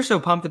 we're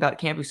so pumped about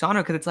Campusano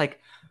because it's like,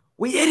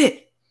 we did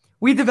it.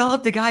 We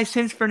developed a guy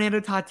since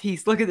Fernando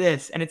Tatis. Look at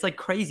this. And it's like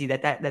crazy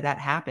that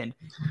happened.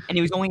 And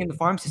he was only in the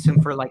farm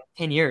system for like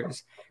 10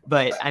 years.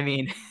 But I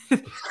mean,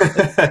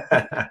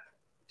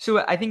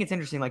 so I think it's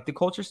interesting. Like the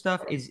culture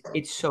stuff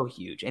it's so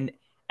huge. And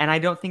I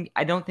don't think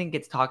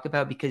it's talked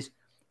about because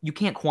you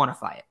can't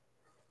quantify it.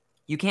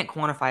 You can't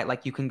quantify it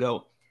like you can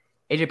go,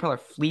 AJ Preller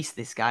fleeced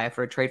this guy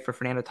for a trade for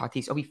Fernando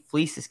Tatis. Oh, he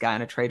fleeced this guy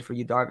on a trade for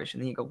Yu Darvish.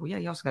 And then you go, well, yeah,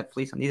 he also got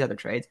fleeced on these other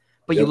trades.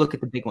 But you look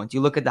at the big ones.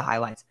 You look at the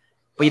highlights.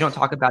 But you don't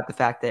talk about the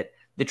fact that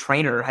the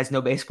trainer has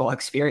no baseball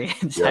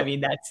experience. Yep. I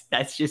mean,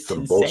 that's just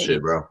some insane.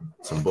 Bullshit, bro.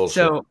 Some bullshit.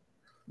 So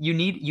you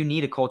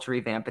need a culture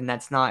revamp, and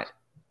that's not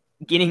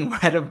getting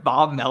rid of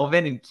Bob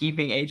Melvin and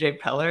keeping AJ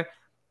Preller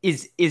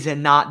is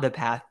not the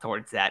path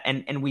towards that.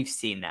 And we've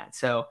seen that.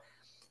 So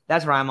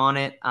that's where I'm on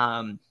it.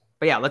 But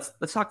yeah,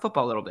 let's talk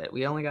football a little bit.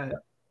 We got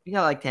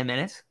like 10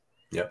 minutes.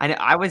 Yeah,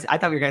 I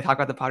thought we were going to talk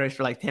about the Padres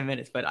for like 10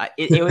 minutes, but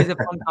it was a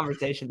fun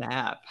conversation to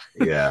have.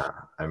 Yeah,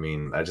 I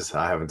mean, I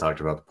haven't talked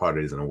about the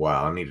Padres in a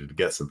while. I needed to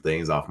get some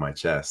things off my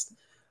chest.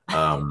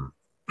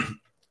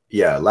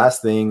 Yeah,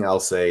 last thing I'll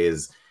say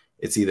is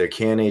it's either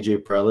can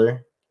AJ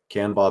Preller,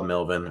 can Bob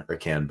Melvin, or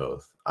can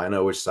both. I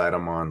know which side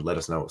I'm on. Let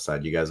us know what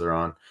side you guys are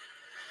on.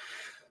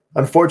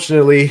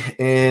 Unfortunately,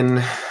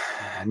 in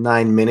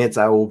 9 minutes,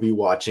 I will be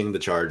watching the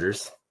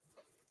Chargers.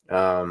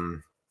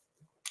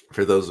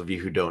 For those of you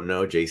who don't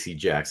know, J.C.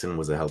 Jackson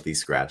was a healthy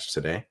scratch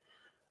today.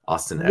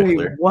 Austin Eckler.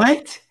 Wait,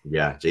 what?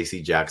 Yeah,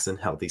 J.C. Jackson,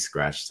 healthy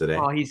scratch today.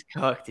 Oh, he's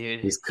cooked,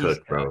 dude. He's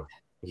cooked, bro.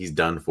 He's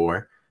done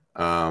for.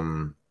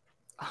 One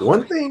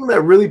thing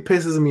that really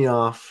pisses me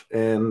off,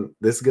 and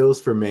this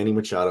goes for Manny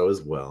Machado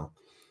as well.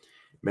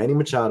 Manny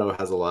Machado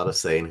has a lot of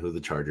say in who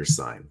the Padres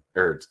sign,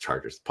 or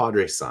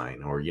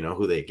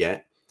who they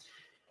get.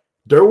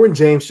 Derwin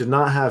James should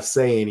not have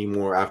say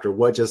anymore after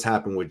what just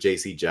happened with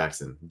J.C.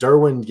 Jackson.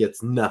 Derwin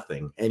gets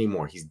nothing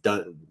anymore. He's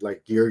done.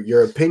 Like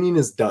your opinion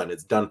is done.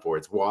 It's done for.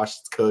 It's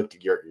washed. It's cooked.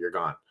 You're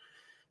gone.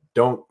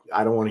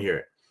 I don't want to hear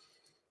it.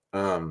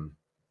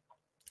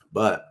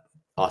 But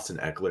Austin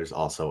Eckler's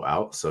also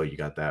out, so you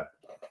got that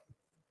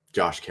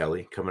Josh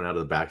Kelly coming out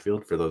of the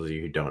backfield. For those of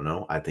you who don't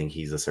know, I think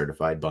he's a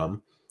certified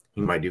bum.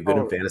 He might do good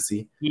in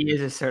fantasy. He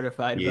is a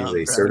certified bum.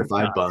 He is a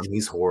certified bum.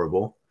 He's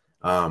horrible.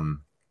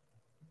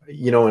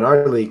 In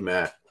our league,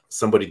 Matt,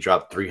 somebody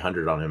dropped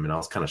 300 on him, and I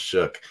was kind of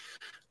shook.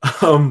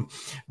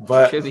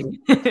 But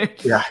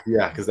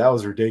yeah, because that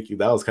was ridiculous.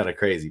 That was kind of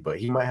crazy. But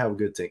he might have a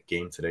good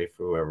game today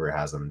for whoever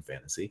has him in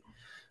fantasy,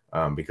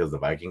 because the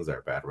Vikings are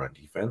a bad run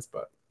defense.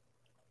 But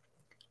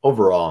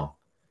overall,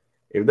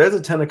 if there's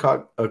a 10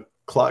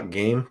 o'clock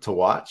game to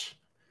watch,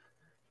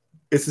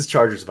 it's this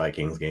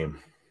Chargers-Vikings game.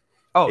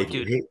 Oh,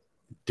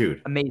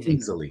 dude, amazing,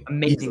 easily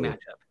matchup.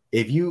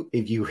 If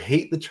you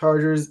hate the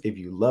Chargers, if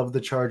you love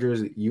the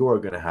Chargers, you are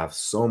going to have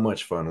so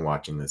much fun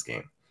watching this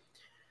game.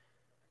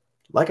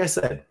 Like I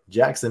said,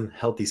 Jackson,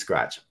 healthy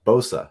scratch.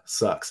 Bosa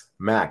sucks.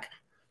 Mac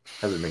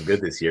hasn't been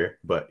good this year,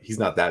 but he's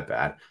not that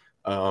bad.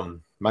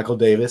 Michael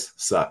Davis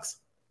sucks.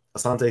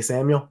 Asante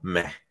Samuel,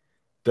 meh.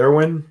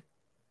 Derwin,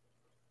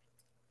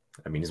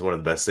 I mean, he's one of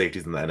the best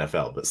safeties in the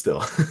NFL, but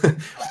still.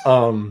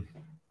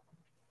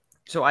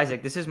 So,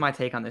 Isaac, this is my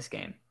take on this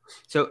game.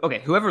 So okay,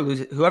 whoever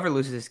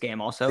loses this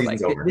game also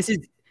Season's like over. this is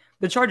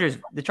the Chargers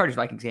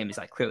Vikings game is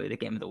like clearly the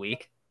game of the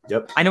week.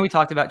 Yep. I know we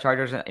talked about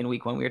Chargers in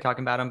week 1. We were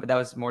talking about them, but that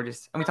was more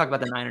just, and we talked about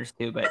the Niners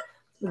too, but it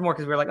was more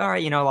because we were like, all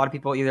right, a lot of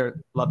people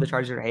either love the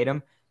Chargers or hate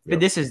them. But Yep.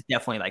 this is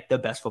definitely like the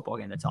best football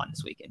game that's on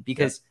this weekend Yep.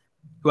 because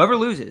whoever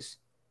loses,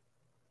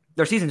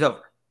 their season's over.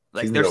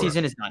 Like Season's their over.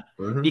 season is done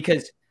Hmm.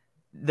 because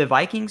the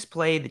Vikings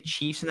play the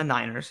Chiefs and the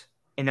Niners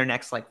in their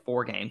next like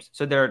 4 games.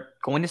 So they're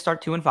going to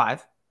start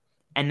 2-5.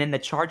 And then the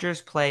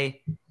Chargers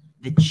play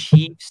the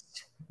Chiefs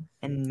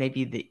and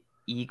maybe the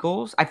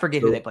Eagles. I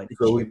forget who they So, play.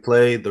 so we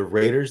play the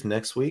Raiders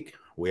next week.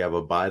 We have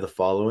a bye the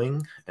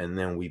following, and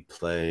then we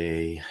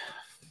play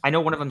I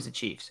know one of them's the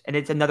Chiefs, and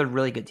it's another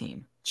really good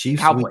team.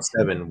 Chiefs week Cowboys.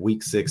 7.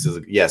 Week 6 is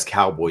yes,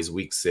 Cowboys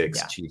week 6,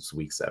 Yeah. Chiefs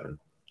week 7.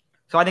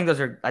 So I think those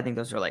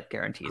are like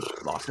guaranteed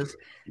losses.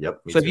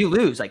 Yep. So if you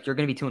lose, like you're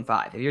going to be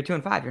 2-5. If you're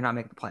 2-5, you're not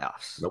making the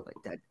playoffs. Nope.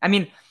 Like that. I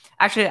mean,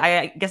 actually,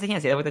 I guess I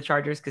can't say that with the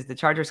Chargers because the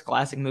Chargers'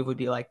 classic move would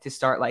be like to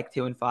start like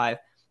 2-5,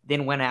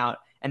 then win out,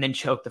 and then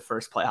choke the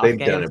first playoff They've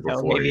game. done it So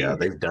before. maybe, Yeah,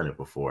 they've done it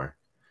before.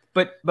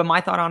 but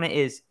my thought on it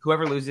is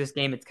whoever loses this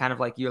game, it's kind of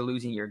like you're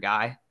losing your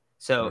guy.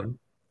 So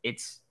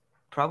it's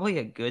probably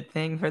a good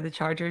thing for the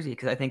Chargers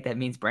because I think that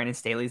means Brandon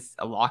Staley's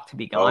a lock to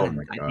be gone. Oh And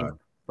my I think God.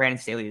 Brandon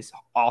Staley is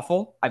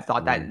awful. I've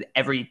thought that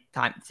every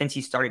time since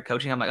he started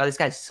coaching. I'm like, oh, this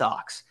guy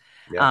sucks.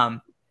 Yeah.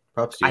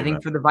 Props to you, I think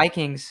man. for the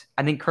Vikings,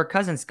 I think Kirk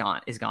Cousins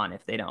is gone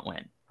if they don't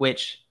win,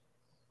 which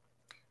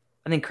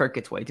I think Kirk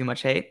gets way too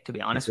much hate, to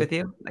be honest with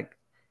you. Like,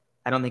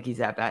 I don't think he's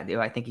that bad. Dude.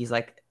 I think he's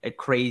like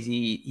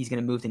he's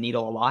going to move the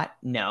needle a lot.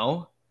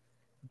 No,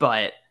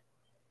 but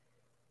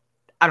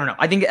I don't know.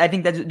 I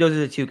think those are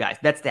the two guys.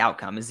 That's the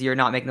outcome is you're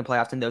not making the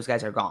playoffs and those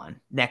guys are gone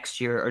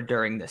next year or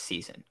during the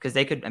season because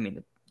they could, I mean,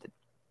 the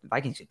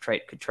Vikings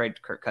could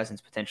trade Kirk Cousins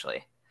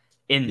potentially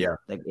in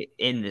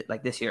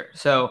this year.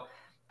 So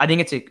I think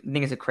it's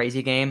a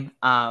crazy game.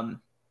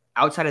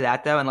 Outside of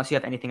that though, unless you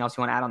have anything else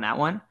you want to add on that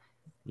one,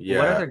 what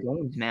Yeah. other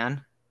games,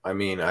 man? I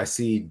mean, I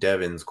see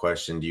Devin's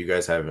question. Do you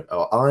guys have?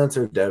 I'll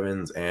answer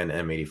Devin's and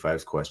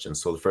M85's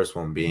questions. So the first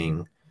one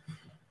being,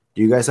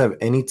 do you guys have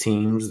any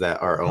teams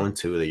that are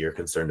 0-2 that you're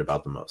concerned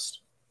about the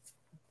most?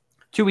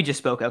 2 we just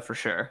spoke of for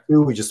sure.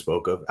 2 we just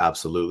spoke of,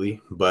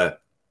 absolutely.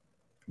 But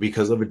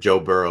because of a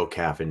Joe Burrow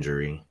calf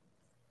injury,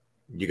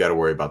 you got to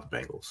worry about the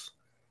Bengals.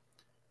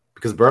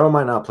 Because Burrow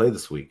might not play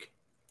this week.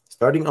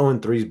 Starting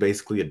 0-3 is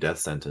basically a death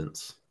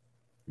sentence.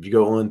 If you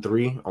go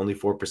 0-3, only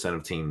 4%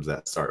 of teams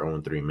that start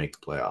 0-3 make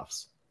the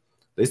playoffs.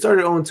 They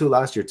started 0-2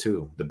 last year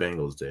too. The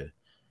Bengals did.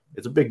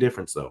 It's a big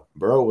difference though.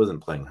 Burrow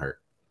wasn't playing hurt.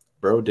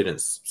 Burrow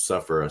didn't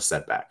suffer a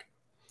setback.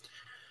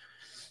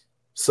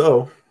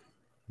 So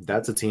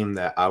that's a team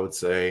that I would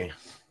say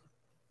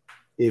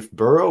if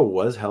Burrow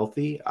was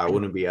healthy, I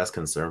wouldn't be as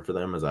concerned for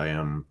them as I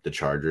am the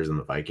Chargers and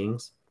the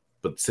Vikings.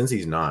 But since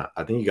he's not,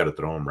 I think you got to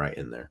throw him right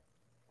in there.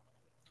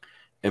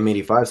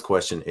 M85's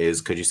question is,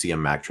 could you see a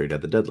Mac trade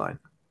at the deadline?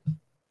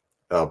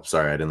 Oh,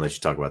 sorry, I didn't let you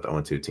talk about the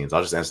 0-2 teams.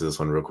 I'll just answer this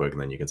one real quick,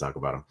 and then you can talk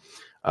about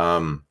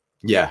them.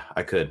 Yeah,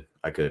 I could,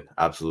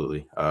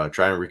 absolutely.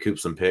 Try and recoup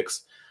some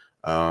picks.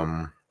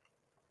 I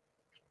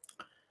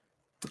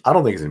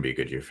don't think it's gonna be a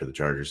good year for the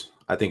Chargers.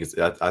 I think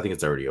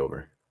it's already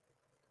over.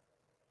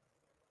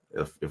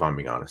 If I'm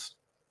being honest.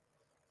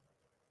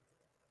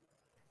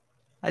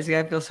 I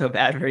feel so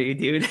bad for you,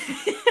 dude.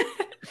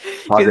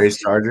 Padres,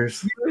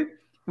 Chargers.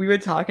 We were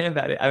talking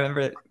about it. I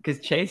remember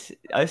because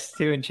us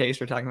two and Chase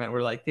were talking about it.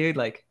 We're like, dude,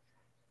 like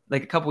a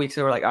couple weeks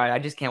ago, we're like, all right, I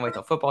just can't wait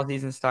till football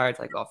season starts.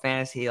 Like all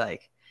fantasy,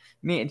 like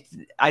me and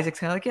Isaac's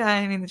kind of like, yeah,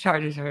 I mean the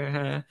Chargers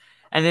are,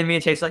 and then me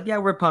and Chase are like, yeah,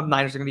 we're pumped.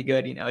 Niners are gonna be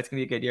good. It's gonna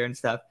be a good year and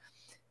stuff.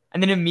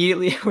 And then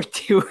immediately we're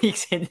 2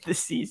 weeks into the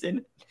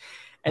season,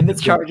 and the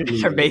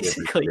Chargers are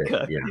basically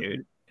cooked,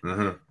 dude.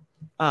 Mm-hmm.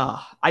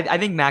 I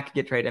think Mac could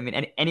get traded. I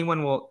mean,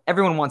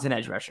 everyone wants an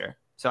edge rusher,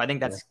 so I think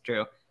that's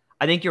true.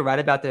 I think you're right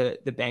about the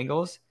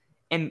Bengals.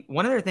 And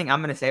one other thing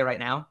I'm going to say right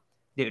now,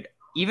 dude,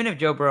 even if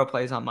Joe Burrow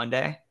plays on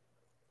Monday,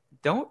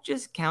 don't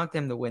just count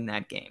them to win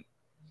that game.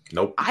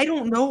 Nope. I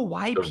don't know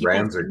why the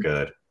Rams are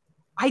good.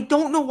 I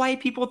don't know why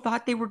people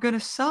thought they were going to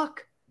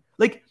suck.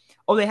 Like,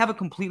 oh, they have a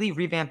completely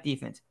revamped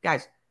defense.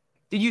 Guys,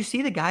 did you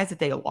see the guys that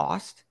they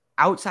lost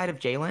outside of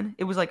Jalen?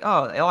 It was like,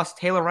 oh, they lost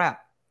Taylor Rapp.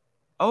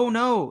 Oh,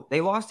 no,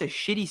 they lost a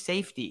shitty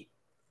safety.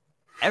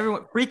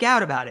 Everyone freak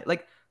out about it.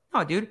 Like,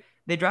 no, dude.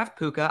 They draft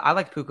Puka. I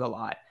like Puka a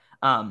lot.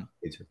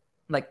 Me too.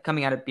 Like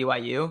coming out of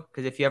BYU,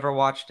 because if you ever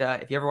watched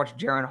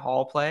Jaron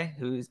Hall play,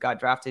 who's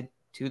got drafted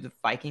to the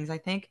Vikings, I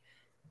think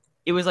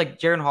it was like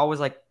Jaron Hall was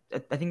like I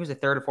think it was a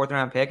 3rd or 4th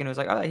round pick, and it was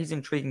like, oh, he's an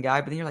intriguing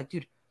guy. But then you're like,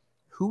 dude,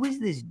 who is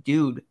this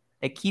dude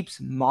that keeps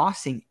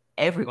mossing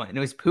everyone? And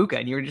it was Puka,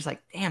 and you were just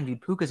like, damn,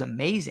 dude, Puka's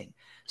amazing.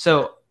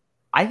 So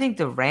I think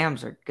the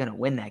Rams are gonna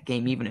win that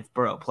game even if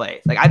Burrow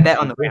plays. Like I bet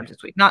on the Rams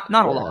this week, not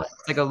a lot.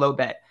 It's like a low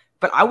bet,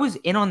 but I was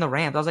in on the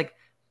Rams. I was like,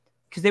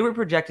 because they were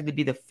projected to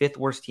be the 5th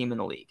worst team in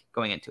the league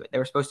going into it. They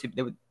were supposed to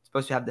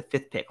have the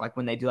 5th pick, like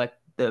when they do like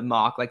the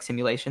mock like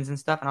simulations and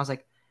stuff. And I was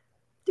like,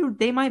 dude,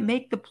 they might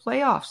make the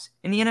playoffs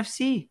in the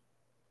NFC.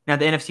 Now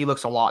the NFC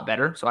looks a lot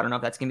better, so I don't know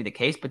if that's going to be the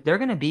case, but they're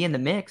going to be in the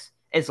mix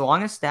as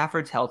long as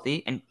Stafford's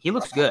healthy and he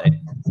looks good.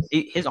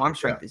 His arm Yeah.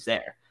 strength is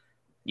there.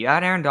 You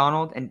got Aaron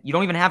Donald, and you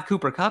don't even have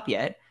Cooper Kupp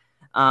yet.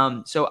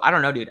 So I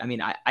don't know, dude. I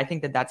mean, I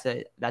think that's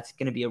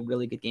going to be a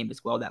really good game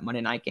as well. That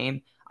Monday night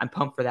game, I'm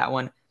pumped for that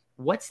one.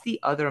 What's the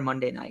other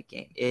Monday night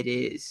game? It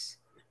is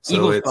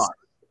Eagles Bucks.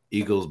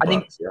 Eagles I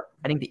think Bucks. Yeah.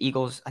 I think the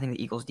Eagles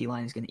D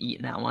line is going to eat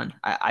in that one.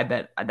 I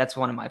bet that's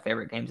one of my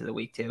favorite games of the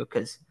week too,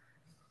 because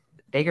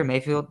Baker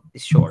Mayfield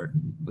is short.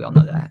 We all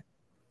know that.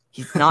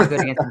 He's not good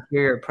against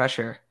interior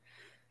pressure,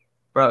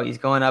 bro. He's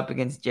going up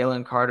against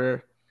Jalen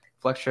Carter,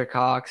 Fletcher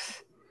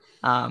Cox.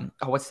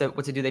 What's the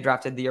dude they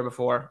drafted the year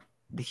before?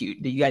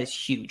 The guy is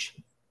huge.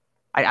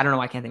 I don't know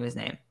why I can't think of his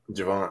name.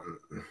 Javon.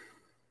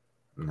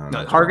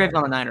 No, Hargrave's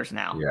on the Niners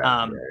now.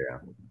 Yeah.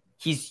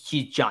 He's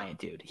giant,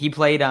 dude. He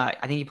played. I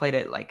think he played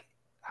at like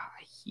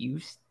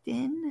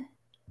Houston.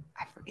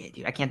 I forget,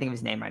 dude. I can't think of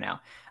his name right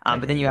now.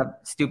 But then you have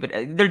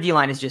stupid. Their D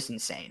line is just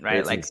insane, right?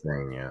 It's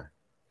insane,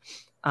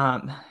 yeah.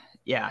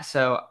 Yeah.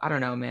 So I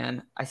don't know,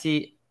 man. I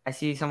see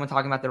someone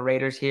talking about the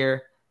Raiders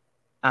here.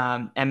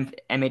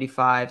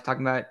 M85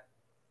 talking about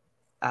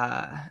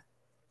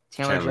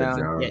Chandler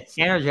Jones.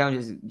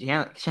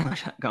 Yeah,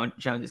 Chandler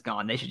Jones is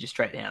gone. They should just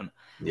trade him.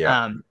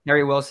 Yeah.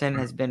 Harry Wilson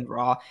has been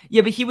raw.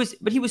 Yeah, but he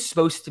was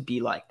supposed to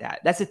be like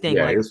that. That's the thing.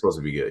 Yeah, like, he was supposed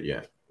to be good.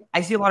 Yeah.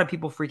 I see a lot of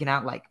people freaking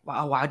out, like,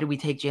 wow, why did we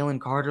take Jalen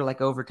Carter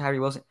like over Tyree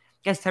Wilson?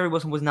 Yes, Tyree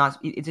Wilson was not.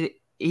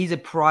 He's a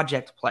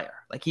project player.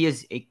 Like, he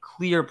is a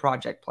clear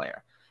project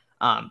player.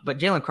 But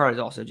Jalen Carter is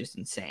also just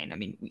insane. I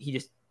mean, he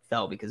just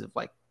fell because of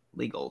like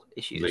legal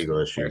issues. Yeah.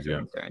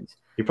 Concerns.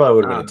 He probably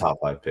would have been a top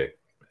 5 pick,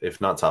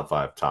 if not top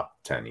 5, top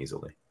 10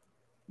 easily.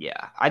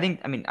 Yeah, I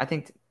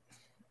think.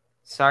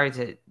 Sorry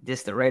to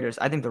diss the Raiders.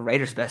 I think the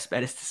Raiders' best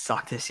bet is to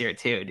suck this year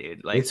too,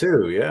 dude. Like, me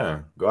too.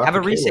 Yeah, go have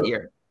a reset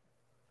year.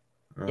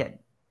 Yeah,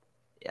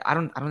 I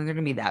don't think they're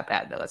gonna be that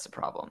bad though. That's the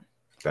problem.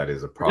 That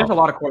is a problem. There's a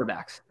lot of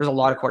quarterbacks. There's a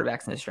lot of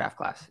quarterbacks in this draft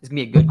class. It's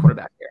gonna be a good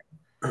quarterback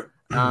here.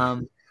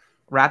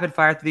 Rapid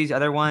fire through these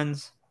other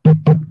ones.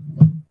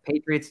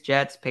 Patriots,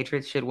 Jets.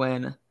 Patriots should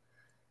win.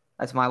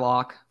 That's my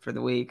lock for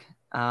the week.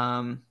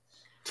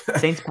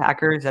 Saints,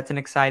 Packers. That's an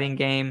exciting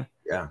game.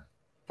 Yeah.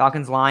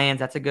 Falcons, Lions.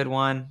 That's a good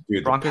one.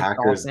 Dude, Broncos, the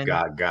Packers Dolphins,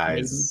 got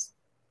guys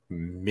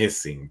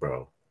missing,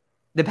 bro.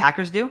 The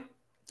Packers do?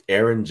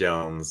 Aaron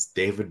Jones,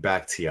 David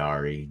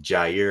Bakhtiari,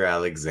 Jair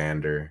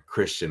Alexander,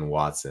 Christian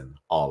Watson,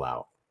 all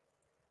out.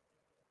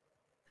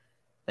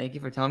 Thank you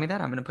for telling me that.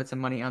 I'm going to put some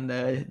money on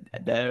the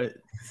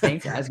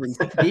Saints as we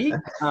speak.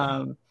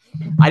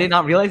 I did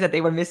not realize that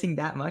they were missing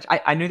that much.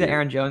 I knew that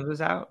Aaron Jones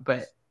was out,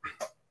 but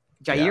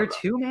Jair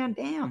too, man,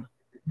 damn.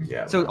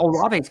 Yeah. So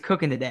Olave's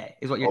cooking today,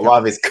 is what you're.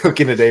 Olave's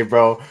cooking today,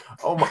 bro.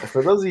 Oh my!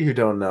 For those of you who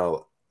don't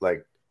know,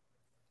 like,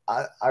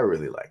 I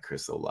really like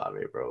Chris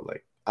Olave, bro.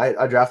 Like,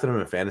 I drafted him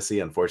in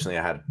fantasy. Unfortunately,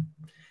 I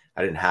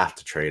didn't have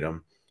to trade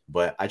him,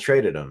 but I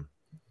traded him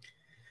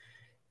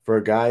for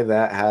a guy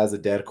that has a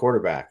dead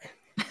quarterback,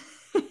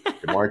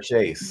 Jamar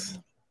Chase.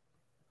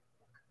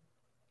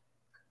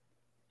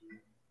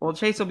 Well,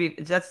 Chase will be.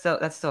 That's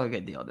still a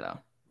good deal though,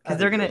 because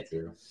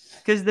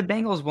because the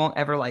Bengals won't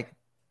ever like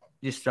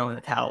just throw in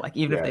the towel. Like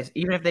even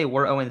if they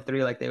were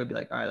 0-3, like they would be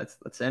like, all right,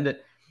 let's end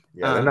it.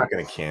 Yeah, they're not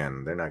gonna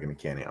can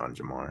it on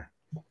Jamar.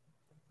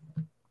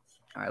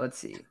 All right, let's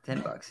see.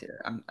 $10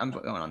 here. I'm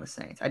going on the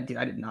Saints. I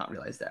did not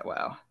realize that.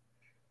 Wow.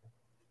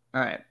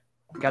 All right,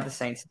 got the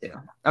Saints too.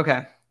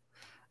 Okay.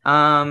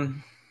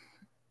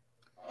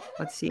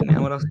 Let's see,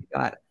 man. What else we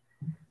got?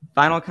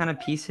 Final kind of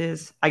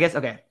pieces. I guess.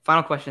 Okay.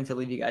 Final question to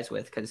leave you guys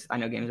with, because I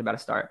know games are about to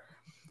start.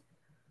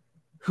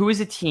 Who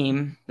is a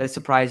team that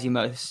surprised you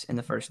most in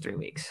the first 3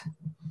 weeks?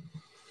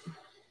 And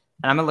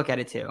I'm gonna look at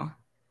it too.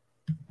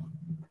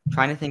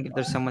 Trying to think if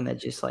there's someone that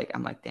just like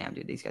I'm like, damn,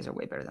 dude, these guys are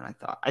way better than I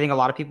thought. I think a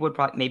lot of people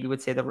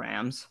would say the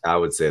Rams. I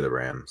would say the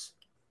Rams.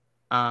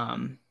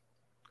 I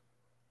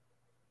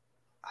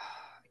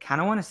kind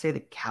of want to say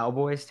the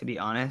Cowboys, to be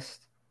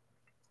honest,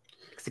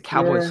 because the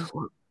Cowboys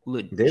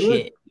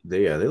legit.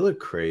 They look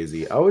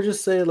crazy. I would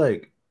just say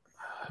like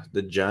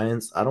the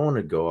Giants. I don't want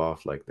to go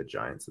off like the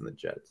Giants and the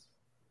Jets.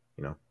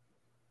 You know?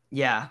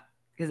 Yeah,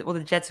 because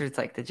the Jets are. It's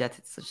like the Jets.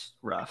 It's such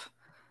rough.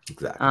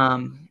 Exactly.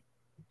 I'm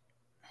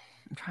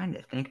trying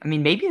to think. I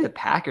mean, maybe the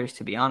Packers,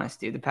 to be honest,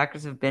 dude. The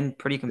Packers have been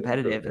pretty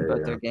competitive in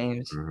both their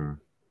games.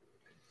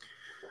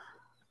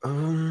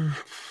 Mm-hmm.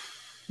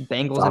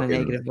 Bengals Falcons. In a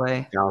negative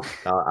way.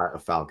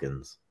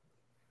 Falcons.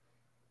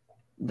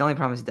 The only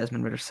problem is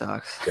Desmond Ridder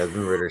sucks.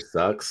 Desmond Ridder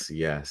sucks,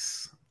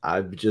 yes.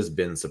 I've just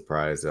been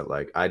surprised that,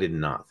 like, I did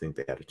not think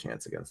they had a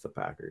chance against the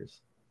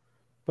Packers.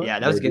 But yeah,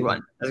 that was a good one.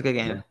 That was a good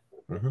game.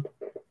 Yeah. Mm-hmm.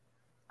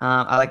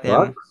 I like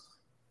them.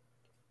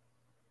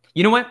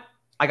 You know what?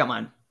 I got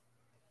mine.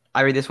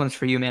 I read this one's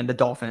for you, man. The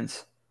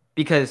Dolphins.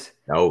 Because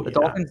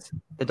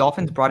the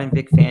Dolphins brought in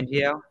Vic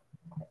Fangio,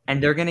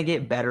 and they're gonna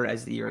get better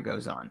as the year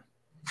goes on.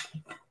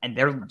 And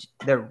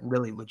they're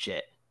really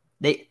legit.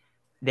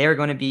 They're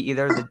going to be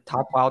either the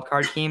top wild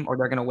card team or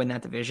they're going to win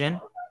that division.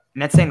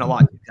 And that's saying a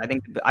lot.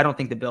 I don't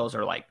think the Bills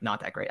are like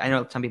not that great. I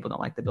know some people don't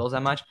like the Bills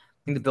that much,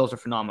 think the Bills are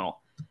phenomenal.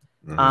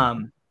 Mm-hmm.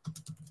 Um,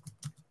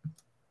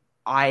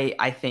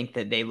 I think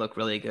that they look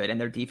really good, and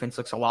their defense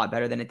looks a lot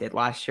better than it did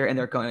last year. And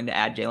they're going to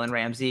add Jalen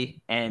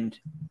Ramsey. And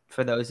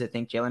for those that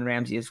think Jalen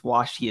Ramsey is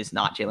washed, he is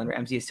not. Jalen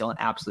Ramsey is still an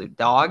absolute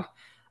dog.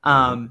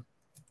 Mm-hmm.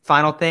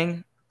 Final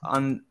thing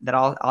on that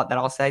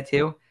I'll say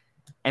too.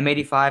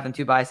 M85 and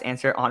two biased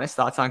answer. Honest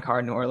thoughts on Carr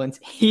in New Orleans.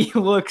 He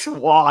looks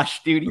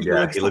washed, dude. He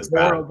Yeah, looks he looks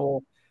bad.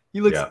 horrible.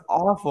 He looks Yeah.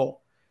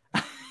 awful.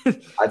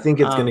 I think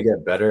it's going to um,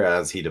 get better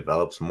as he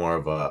develops more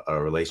of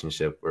a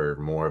relationship or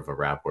more of a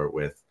rapport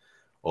with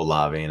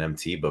Olave and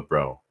MT. But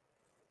bro,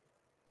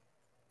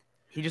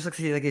 he just looks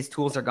like his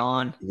tools are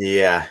gone.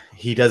 yeah,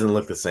 he doesn't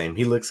look the same.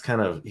 He looks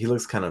kind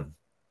of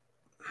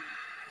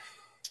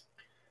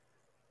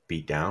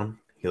beat down.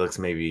 He looks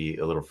maybe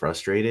a little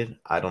frustrated.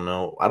 I don't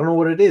know. I don't know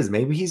what it is.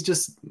 Maybe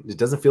it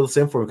doesn't feel the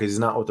same for him because he's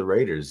not with the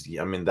Raiders.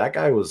 I mean, that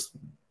guy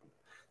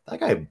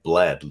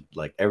bled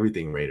like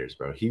everything Raiders,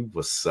 bro. Yeah.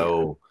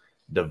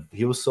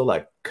 He was so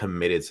like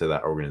committed to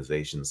that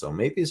organization. So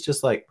maybe it's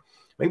just like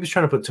maybe he's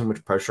trying to put too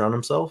much pressure on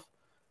himself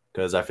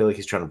because I feel like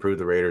he's trying to prove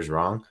the Raiders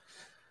wrong.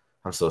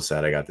 I'm so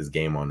sad I got this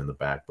game on in the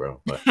back,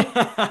 bro. But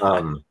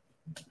um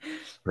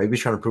maybe he's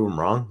trying to prove him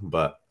wrong.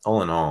 But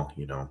all in all,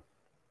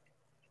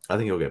 I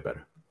think he'll get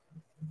better.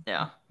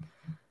 Yeah.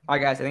 All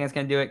right, guys. I think that's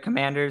going to do it.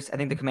 Commanders. I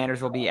think the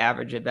Commanders will be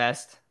average at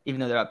best, even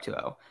though they're up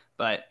 2-0.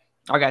 But,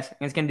 all right, guys. I think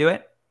that's going to do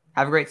it.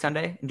 Have a great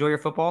Sunday. Enjoy your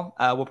football.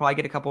 We'll probably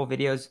get a couple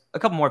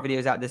more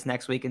videos out this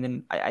next week. And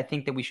then I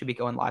think that we should be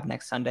going live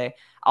next Sunday.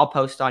 I'll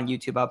post on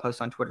YouTube. I'll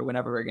post on Twitter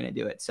whenever we're going to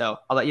do it. So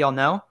I'll let you all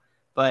know.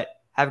 But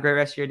have a great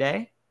rest of your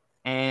day.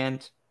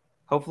 And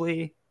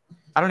hopefully,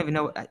 I don't even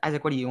know.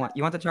 Isaac, what do you want?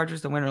 You want the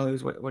Chargers to win or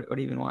lose? What do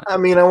you even want? I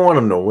mean, I want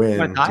him to You want win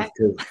to just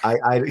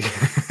tie?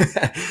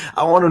 because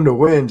I want him to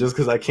win just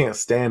because I can't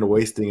stand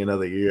wasting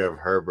another year of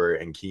Herbert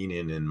and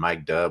Keenan and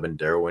Mike Dubb and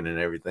Derwin and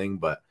everything.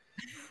 But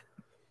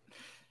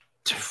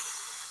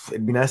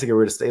it'd be nice to get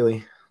rid of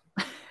Staley.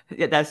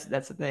 Yeah, that's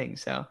the thing.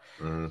 So,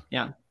 Mm.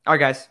 yeah. All right,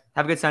 guys.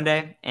 Have a good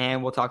Sunday,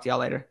 and we'll talk to y'all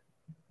later.